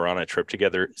room or on a trip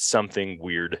together, something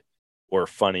weird or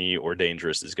funny or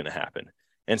dangerous is going to happen.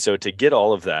 And so to get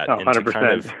all of that and 100%. to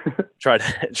kind of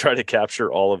try to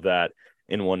capture all of that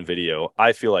in one video,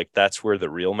 I feel like that's where the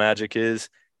real magic is.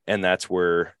 And that's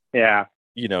where,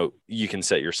 you can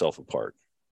set yourself apart.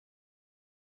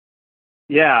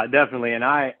 Yeah, definitely. And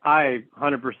I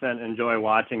 100% enjoy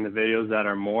watching the videos that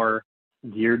are more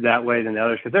geared that way than the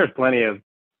others, because there's plenty of,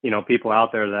 people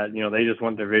out there that, they just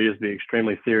want their videos to be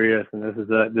extremely serious. And this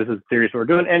is serious what we're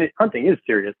doing. And hunting is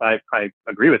serious. I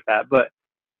agree with that. But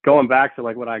going back to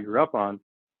like what I grew up on,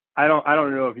 I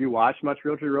don't know if you watched much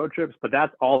Realtree Road Trips, but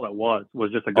that's all it was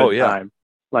just a good time.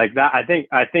 Like that. I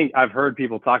think I've heard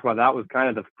people talk about that was kind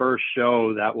of the first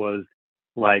show that was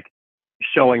like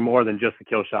showing more than just the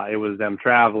kill shot. It was them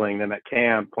traveling, them at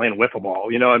camp, playing wiffle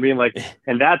ball. You know what I mean? Like,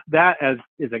 and that as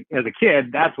a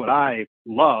kid, that's what I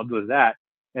loved, was that.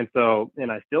 And so,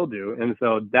 and I still do. And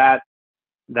so that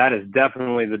is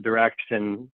definitely the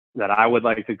direction that I would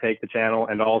like to take the channel,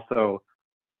 and also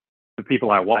the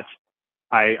people I watch.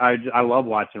 I love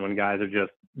watching when guys are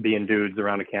just being dudes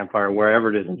around a campfire,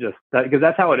 wherever it is, and just that, because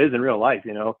that's how it is in real life.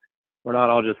 We're not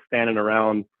all just standing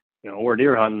around, we're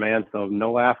deer hunting, man. So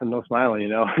no laughing, no smiling,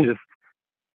 just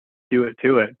do it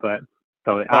to it. But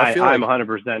so I'm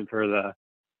 100% for the,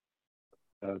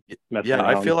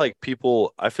 I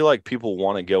feel like people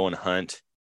want to go and hunt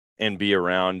and be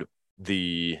around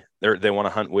they want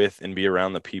to hunt with and be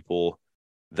around the people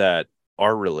that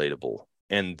are relatable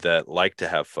and that like to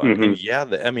have fun.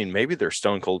 And maybe they're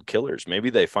stone cold killers. Maybe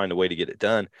they find a way to get it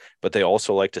done, but they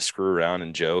also like to screw around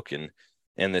and joke and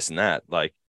this and that.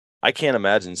 Like, I can't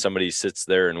imagine somebody sits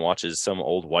there and watches some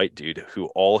old white dude who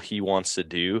all he wants to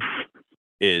do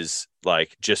is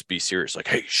like just be serious. Like,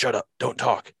 hey, shut up, don't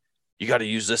talk. You got to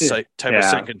use this type of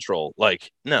scent control.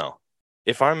 Like, no.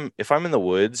 If I'm in the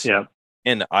woods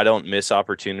and I don't miss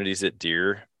opportunities at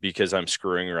deer because I'm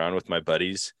screwing around with my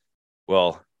buddies,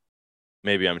 well,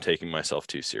 maybe I'm taking myself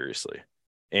too seriously.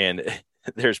 And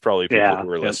there's probably people who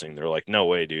are listening. They're like, no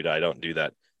way, dude, I don't do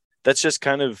that. That's just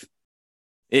kind of,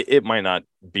 it might not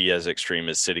be as extreme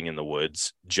as sitting in the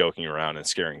woods, joking around and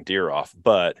scaring deer off,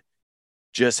 but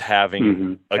just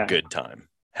having a good time,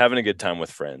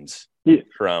 with friends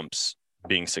trumps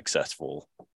being successful,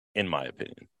 in my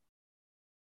opinion.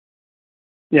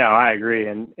 Yeah, I agree.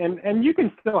 And you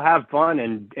can still have fun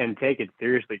and take it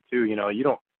seriously too.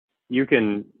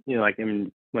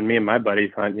 When me and my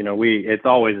buddies hunt, it's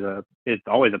always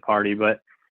a party, but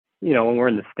when we're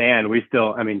in the stand, we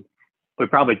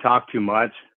probably talk too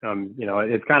much.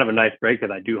 It's kind of a nice break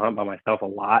because I do hunt by myself a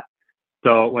lot.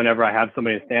 So whenever I have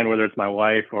somebody to stand, whether it's my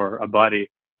wife or a buddy,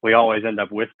 we always end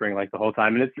up whispering like the whole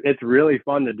time. And it's really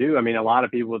fun to do. A lot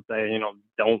of people would say,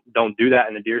 don't do that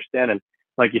in the deer stand. And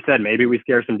like you said, maybe we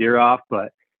scare some deer off,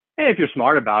 but hey, if you're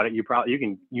smart about it, you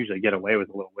can usually get away with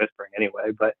a little whispering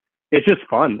anyway. But it's just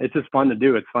fun. It's just fun to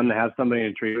do. It's fun to have somebody in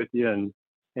a tree with you and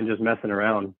just messing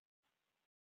around.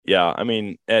 Yeah.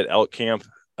 At elk camp,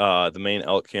 the main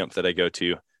elk camp that I go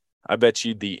to, I bet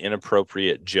you the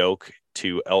inappropriate joke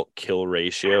to elk kill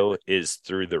ratio is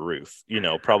through the roof,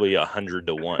 probably 100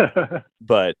 to 1.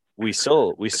 But we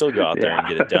still go out there and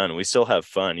get Yeah. it done. We still have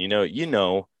fun. You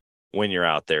know when you're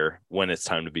out there, when it's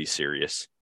time to be serious.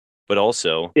 But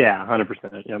also, Yeah,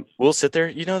 100%. Yep. we'll sit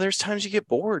there. There's times you get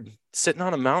bored sitting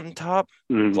on a mountaintop,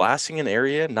 Mhm. glassing an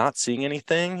area, not seeing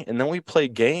anything, and then we play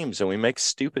games and we make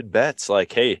stupid bets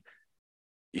like, hey,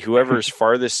 whoever's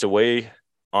farthest away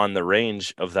on the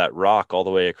range of that rock all the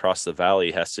way across the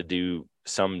valley has to do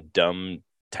some dumb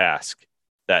task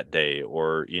that day,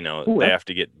 or Ooh, they have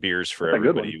to get beers for that's a good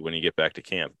everybody when you get back to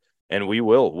camp. And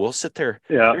we'll sit there.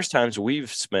 Yeah. There's times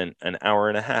we've spent an hour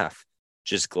and a half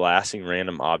just glassing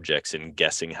random objects and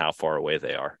guessing how far away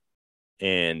they are.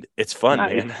 And it's fun,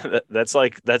 Nice. man.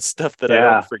 That's stuff that I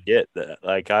Yeah. don't forget. That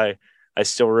like I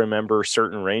still remember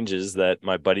certain ranges that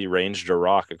my buddy ranged a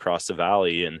rock across the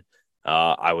valley, and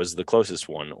I was the closest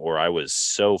one, or I was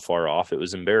so far off it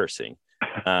was embarrassing.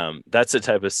 That's the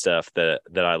type of stuff that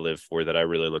I live for, that I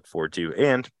really look forward to.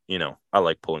 And I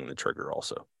like pulling the trigger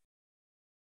also.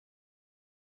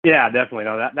 Yeah, definitely.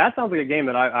 No, that sounds like a game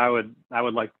that I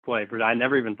would like to play. For I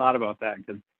never even thought about that,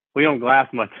 because we don't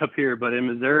glass much up here. But in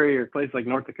Missouri or a place like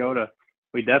North Dakota,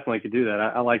 we definitely could do that.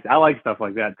 I like stuff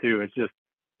like that too. It's just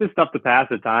stuff to pass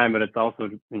the time, but it's also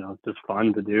just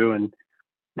fun to do. And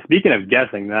speaking of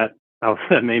guessing, that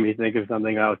made me think of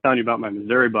something. I was telling you about my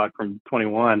Missouri buck from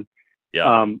 21.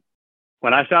 Yeah.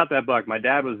 When I shot that buck, my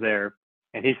dad was there,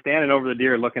 and he's standing over the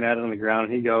deer looking at it on the ground,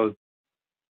 and he goes,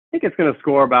 I think it's going to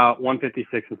score about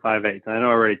 156 and 5/8. I know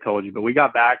I already told you, but we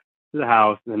got back to the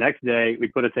house the next day. We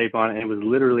put a tape on it, and it was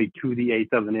literally to the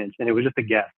eighth of an inch, and it was just a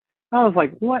guess. I was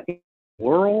like, "What in the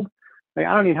world? Like,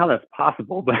 I don't even know how that's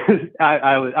possible." But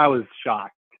I was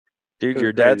shocked. Dude, was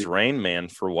your dad's crazy. Rain Man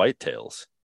for whitetails.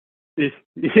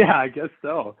 Yeah, I guess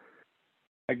so.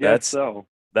 That's so.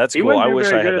 That's He cool. wouldn't I do wish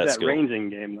very I good had at that that skill. ranging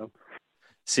game, though.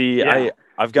 See, Yeah.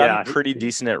 I've gotten Yeah. pretty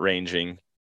decent at ranging.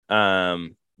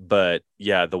 But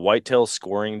yeah, the whitetail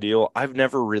scoring deal, I've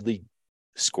never really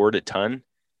scored a ton.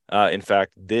 In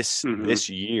fact, this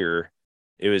year,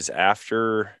 it was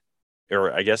after,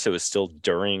 or I guess it was still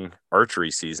during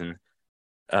archery season.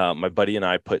 My buddy and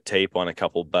I put tape on a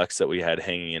couple bucks that we had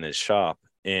hanging in his shop,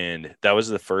 and that was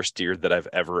the first deer that I've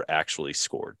ever actually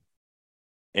scored.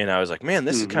 And I was like, man,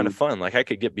 this is kind of fun. Like, I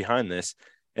could get behind this.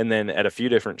 And then at a few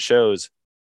different shows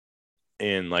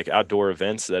in like outdoor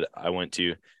events that I went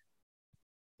to,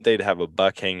 they'd have a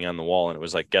buck hanging on the wall, and it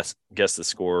was like, guess the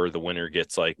score. The winner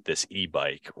gets like this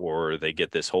e-bike, or they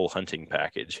get this whole hunting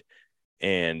package.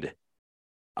 And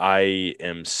I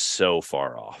am so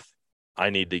far off. I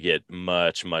need to get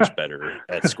much, much better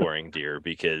at scoring deer,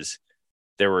 because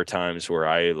there were times where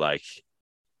I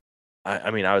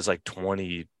was like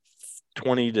 20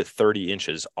 to 30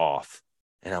 inches off.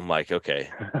 And I'm like, okay,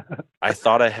 I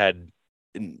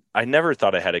never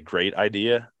thought I had a great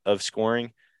idea of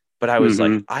scoring, but I was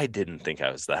like, I didn't think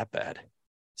I was that bad.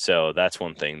 So that's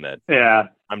one thing that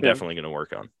I'm definitely going to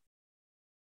work on.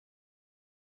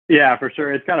 Yeah, for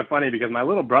sure. It's kind of funny because my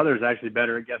little brother is actually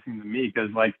better at guessing than me,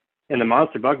 because like in the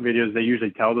Monster Buck videos, they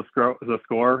usually tell the score,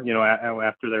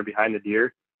 after they're behind the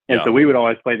deer. And so we would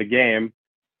always play the game,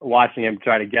 watching him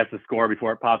try to guess the score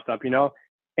before it pops up,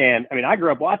 And I mean, I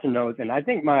grew up watching those, and I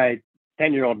think my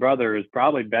 10-year-old brother is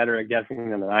probably better at guessing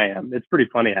than I am. It's pretty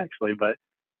funny, actually. But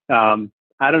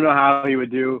I don't know how he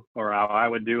would do, or how I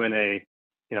would do in a,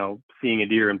 seeing a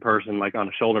deer in person, like on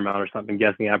a shoulder mount or something,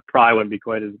 guessing. I probably wouldn't be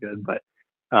quite as good, but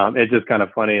it's just kind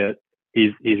of funny that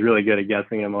he's really good at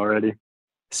guessing him already.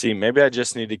 See, maybe I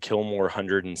just need to kill more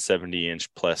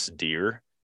 170-inch plus deer,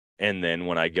 and then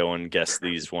when I go and guess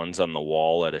these ones on the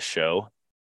wall at a show,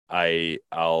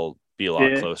 I'll be a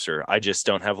lot closer. I just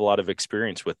don't have a lot of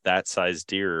experience with that size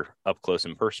deer up close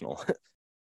and personal.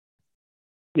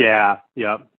 Yeah,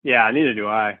 neither do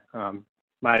I.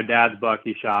 My dad's buck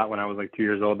he shot when I was like 2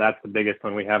 years old. That's the biggest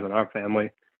one we have in our family.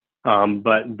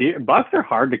 But bucks are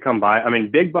hard to come by. I mean,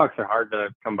 big bucks are hard to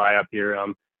come by up here.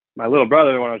 My little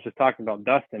brother, when I was just talking about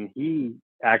Dustin, he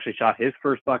actually shot his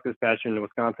first buck this past year in the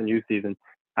Wisconsin youth season.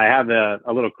 I have a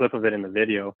little clip of it in the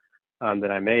video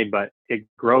that I made, but it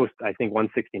grossed, I think,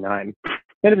 169.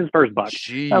 And it's his first buck.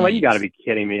 Jeez. I'm like, you got to be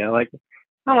kidding me. I'm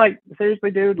like,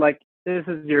 seriously, dude? Like, this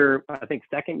is your, I think,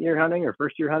 second year hunting or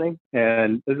first year hunting,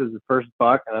 and this is the first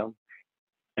buck.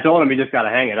 I told him he just got to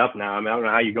hang it up now. I mean, I don't know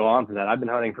how you go on from that. I've been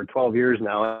hunting for 12 years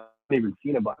now. I haven't even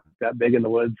seen a buck that big in the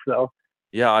woods. So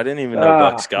yeah, I didn't even know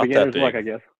bucks got that big. Luck, I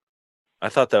guess. I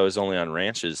thought that was only on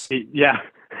ranches. Yeah.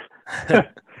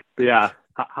 Yeah.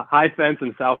 High fence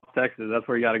in South Texas. That's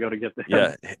where you got to go to get them.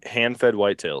 Yeah, hand-fed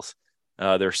whitetails.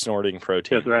 They're snorting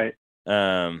protein. That's right.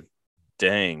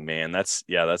 Dang, man, that's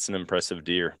an impressive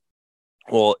deer.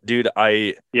 Well, dude,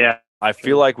 I I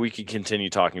feel like we could continue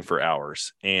talking for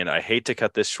hours, and I hate to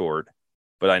cut this short,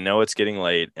 but I know it's getting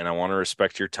late, and I want to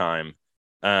respect your time.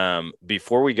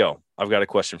 Before we go, I've got a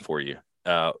question for you.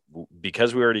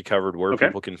 Because we already covered where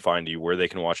people can find you, where they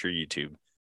can watch your YouTube.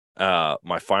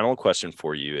 My final question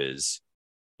for you is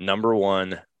number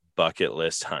one bucket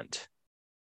list hunt.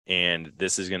 And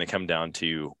this is going to come down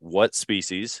to what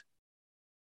species,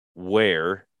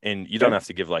 where, and you don't have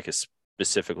to give like a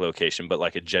specific location, but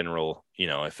like a general,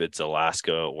 if it's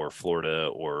Alaska or Florida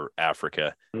or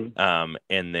Africa, and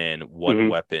then what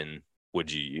weapon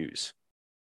would you use?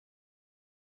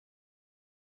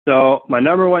 So my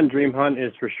number one dream hunt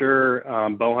is for sure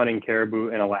bow hunting caribou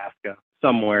in Alaska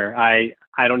somewhere. I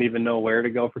don't even know where to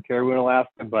go for caribou in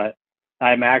Alaska, but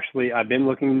I've been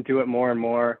looking into it more and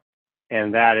more.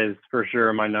 And that is for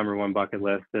sure my number one bucket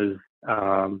list is,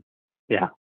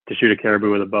 to shoot a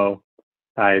caribou with a bow.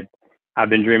 I've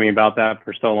been dreaming about that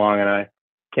for so long, and I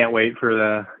can't wait for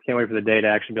the day to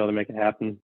actually be able to make it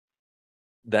happen.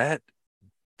 That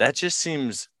just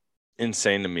seems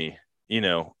insane to me,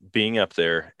 being up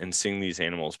there and seeing these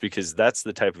animals, because that's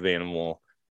the type of animal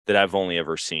that I've only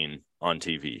ever seen on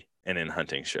TV and in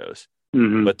hunting shows.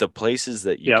 But the places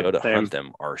that you go to hunt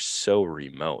them are so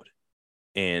remote.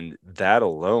 And that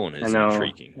alone is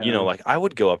intriguing. Like I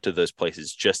would go up to those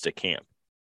places just to camp.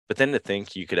 But then to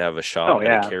think you could have a shot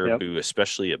at a caribou,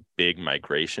 especially a big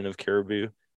migration of caribou,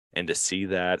 and to see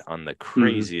that on the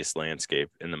craziest landscape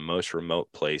in the most remote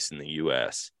place in the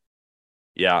U.S.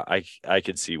 Yeah, I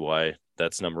could see why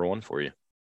that's number one for you.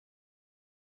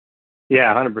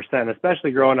 Yeah, 100%.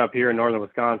 Especially growing up here in northern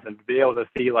Wisconsin, to be able to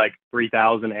see like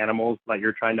 3,000 animals that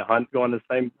you're trying to hunt going the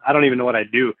same. I don't even know what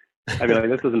I'd do. I'd be like,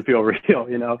 this doesn't feel real,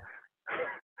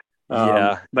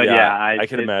 I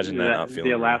can imagine that not feeling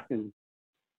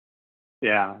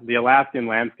the Alaskan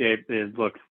landscape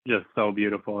looks just so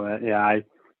beautiful.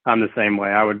 I'm the same way.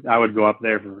 I would go up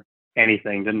there for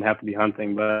anything. Didn't have to be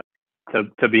hunting, but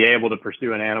to be able to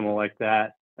pursue an animal like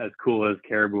that, as cool as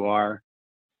caribou are,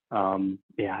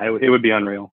 it would be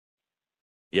unreal.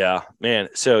 Yeah, man.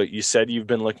 So you said you've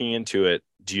been looking into it.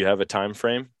 Do you have a time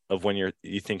frame of when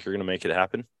you think you're going to make it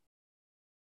happen?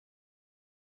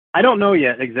 I don't know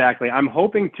yet exactly. I'm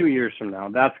hoping 2 years from now.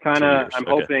 That's kind of, I'm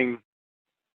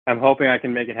hoping I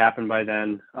can make it happen by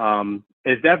then.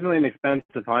 It's definitely an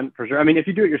expensive hunt for sure. I mean, if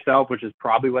you do it yourself, which is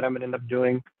probably what I'm going to end up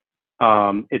doing,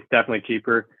 it's definitely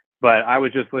cheaper. But I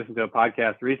was just listening to a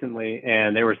podcast recently,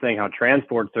 and they were saying how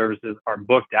transport services are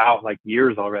booked out like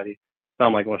years already. So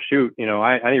I'm like, well, shoot,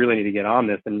 I really need to get on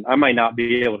this, and I might not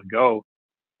be able to go,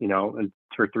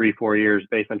 for 3-4 years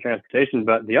based on transportation.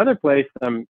 But the other place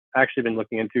I'm actually been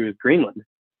looking into is Greenland.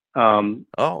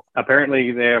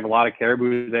 Apparently they have a lot of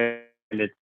caribou there, and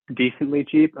it's decently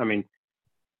cheap. I mean,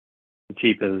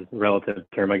 cheap is a relative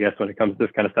term, I guess, when it comes to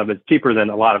this kind of stuff. It's cheaper than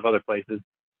a lot of other places.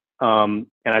 And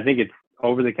I think it's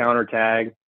over-the-counter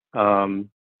tag.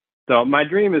 So my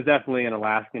dream is definitely an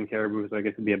Alaskan caribou, so I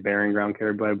guess it'd be a bearing ground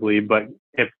caribou, I believe. But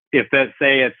if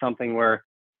it's something where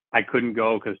I couldn't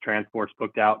go because transport's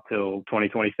booked out till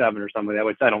 2027 or something,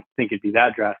 which I don't think it'd be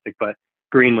that drastic, but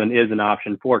Greenland is an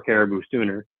option for caribou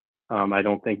sooner. I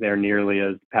don't think they're nearly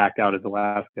as packed out as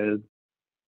Alaska is.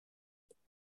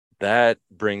 That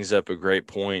brings up a great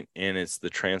point, and it's the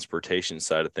transportation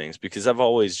side of things, because I've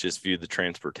always just viewed the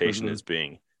transportation as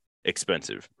being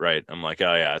expensive, right? I'm like,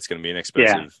 oh yeah, it's going to be an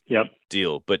expensive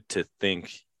deal. But to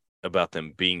think about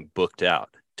them being booked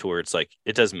out to where it's like,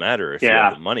 it doesn't matter if you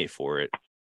have the money for it,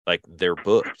 like they're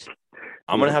booked.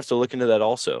 I'm going to have to look into that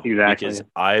also, because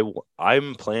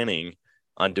I'm planning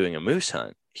on doing a moose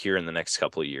hunt here in the next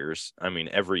couple of years. I mean,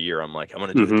 every year I'm like, I'm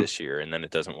going to do it this year, and then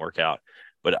it doesn't work out.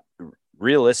 But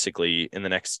realistically, in the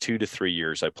next 2 to 3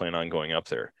 years, I plan on going up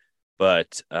there.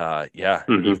 But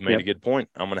you've made a good point.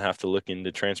 I'm going to have to look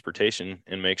into transportation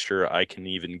and make sure I can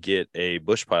even get a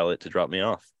bush pilot to drop me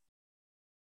off.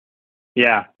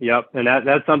 Yeah. Yep. And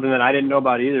that's something that I didn't know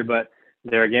about either, but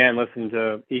there again, listening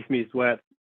to East Meets West,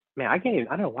 man, I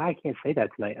don't know why I can't say that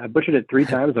tonight. I butchered it 3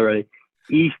 times already.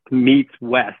 East Meets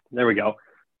West. There we go.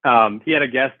 He had a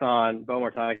guest on, Bo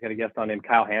Martonic had a guest on named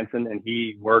Kyle Hansen, and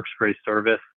he works for a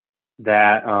service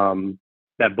that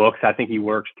books. I think he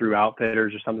works through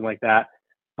Outfitters or something like that.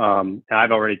 And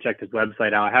I've already checked his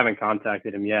website out. I haven't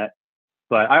contacted him yet,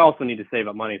 but I also need to save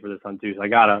up money for this hunt too. So I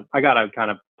gotta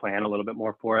kind of plan a little bit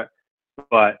more for it.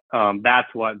 But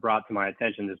that's what brought to my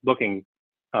attention this booking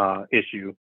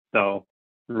issue. So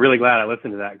I'm really glad I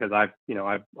listened to that, because I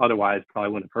otherwise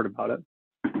probably wouldn't have heard about it.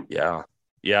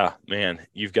 Yeah, man,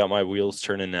 you've got my wheels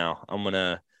turning now. I'm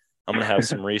gonna have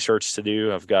some research to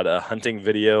do. I've got a hunting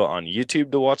video on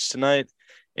YouTube to watch tonight,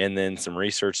 and then some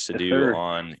research to do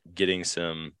on getting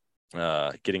some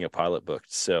getting a pilot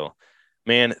booked. So,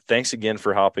 man, thanks again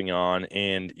for hopping on.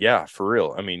 And yeah, for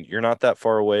real. I mean, you're not that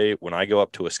far away. When I go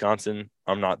up to Wisconsin,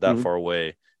 I'm not that far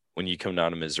away when you come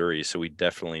down to Missouri. So we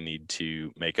definitely need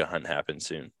to make a hunt happen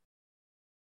soon.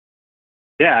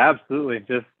 Yeah, absolutely.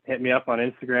 Just hit me up on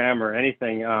Instagram or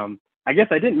anything. I guess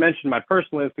I didn't mention my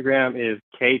personal Instagram is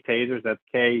KTazers. That's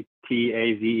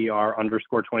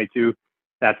KTAZER_22.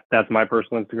 That's my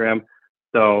personal Instagram.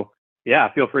 So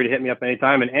yeah, feel free to hit me up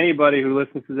anytime. And anybody who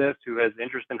listens to this who has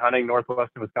interest in hunting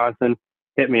northwestern Wisconsin,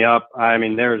 hit me up. I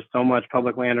mean, there's so much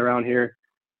public land around here.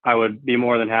 I would be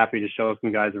more than happy to show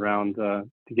some guys around to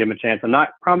give them a chance. I'm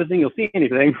not promising you'll see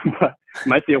anything, but you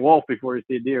might see a wolf before you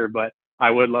see a deer. But I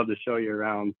would love to show you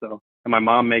around. So, and my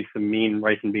mom makes some mean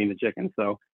rice and bean and chicken,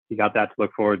 so you got that to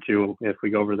look forward to if we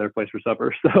go over to their place for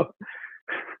supper. So,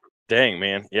 dang,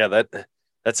 man, yeah, that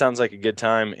sounds like a good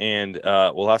time, and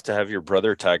we'll have to have your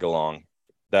brother tag along.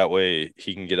 That way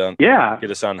he can get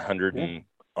us on 100 and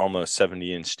almost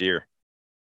 70-inch deer.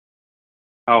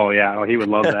 Oh yeah, he would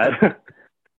love that.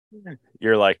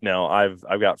 You're like, no, I've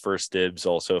got first dibs.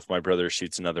 Also, if my brother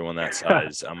shoots another one that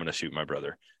size, I'm gonna shoot my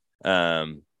brother.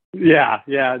 Yeah,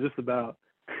 just about.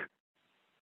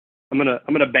 I'm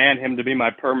gonna ban him to be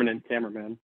my permanent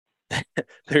cameraman.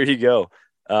 There you go.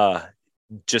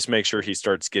 Just make sure he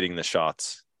starts getting the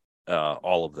shots,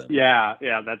 all of them. Yeah,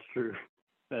 that's true.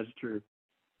 That's true.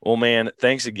 Well, man,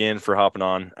 thanks again for hopping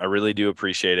on. I really do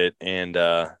appreciate it, and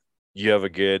you have a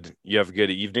good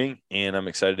evening. And I'm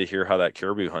excited to hear how that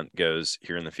caribou hunt goes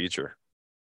here in the future.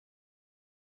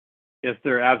 Yes,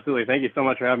 sir. Absolutely. Thank you so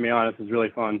much for having me on. This was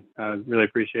really fun. Really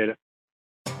appreciate it.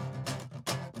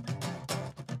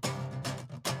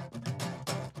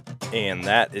 And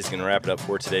that is going to wrap it up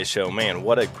for today's show. Man,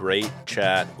 what a great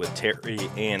chat with Terry.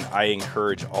 And I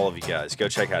encourage all of you guys, go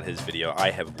check out his video. I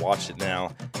have watched it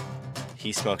now.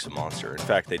 He smokes a monster. In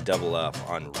fact, they double up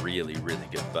on really, really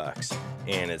good bucks.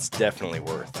 And it's definitely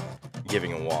worth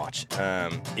giving a watch.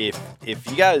 If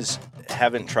you guys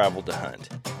haven't traveled to hunt,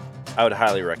 I would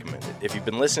highly recommend it. If you've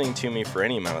been listening to me for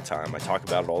any amount of time, I talk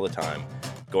about it all the time.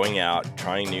 Going out,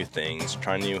 trying new things,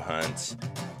 trying new hunts,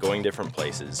 going different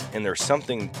places. And there's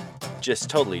something just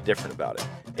totally different about it.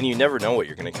 And you never know what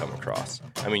you're going to come across.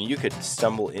 I mean, you could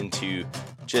stumble into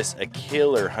just a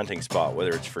killer hunting spot,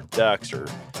 whether it's for ducks or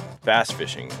bass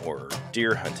fishing or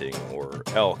deer hunting or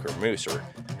elk or moose or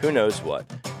who knows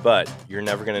what. But you're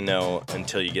never going to know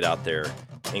until you get out there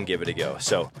and give it a go.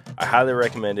 So I highly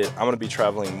recommend it. I'm going to be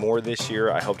traveling more this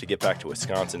year. I hope to get back to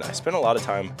Wisconsin. I spent a lot of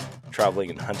time traveling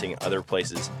and hunting other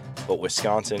places, but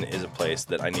Wisconsin is a place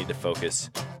that I need to focus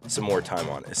some more time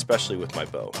on, especially with my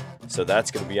bow. So that's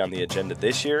going to be on the agenda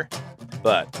this year.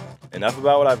 But enough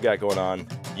about what I've got going on.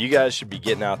 You guys should be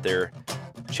getting out there,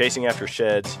 chasing after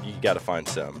sheds. You got to find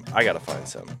some. I got to find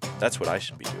some. That's what I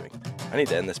should be doing. I need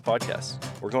to end this podcast.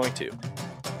 We're going to.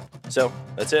 So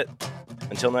that's it.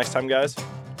 Until next time, guys,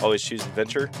 always choose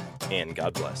adventure, and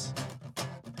God bless.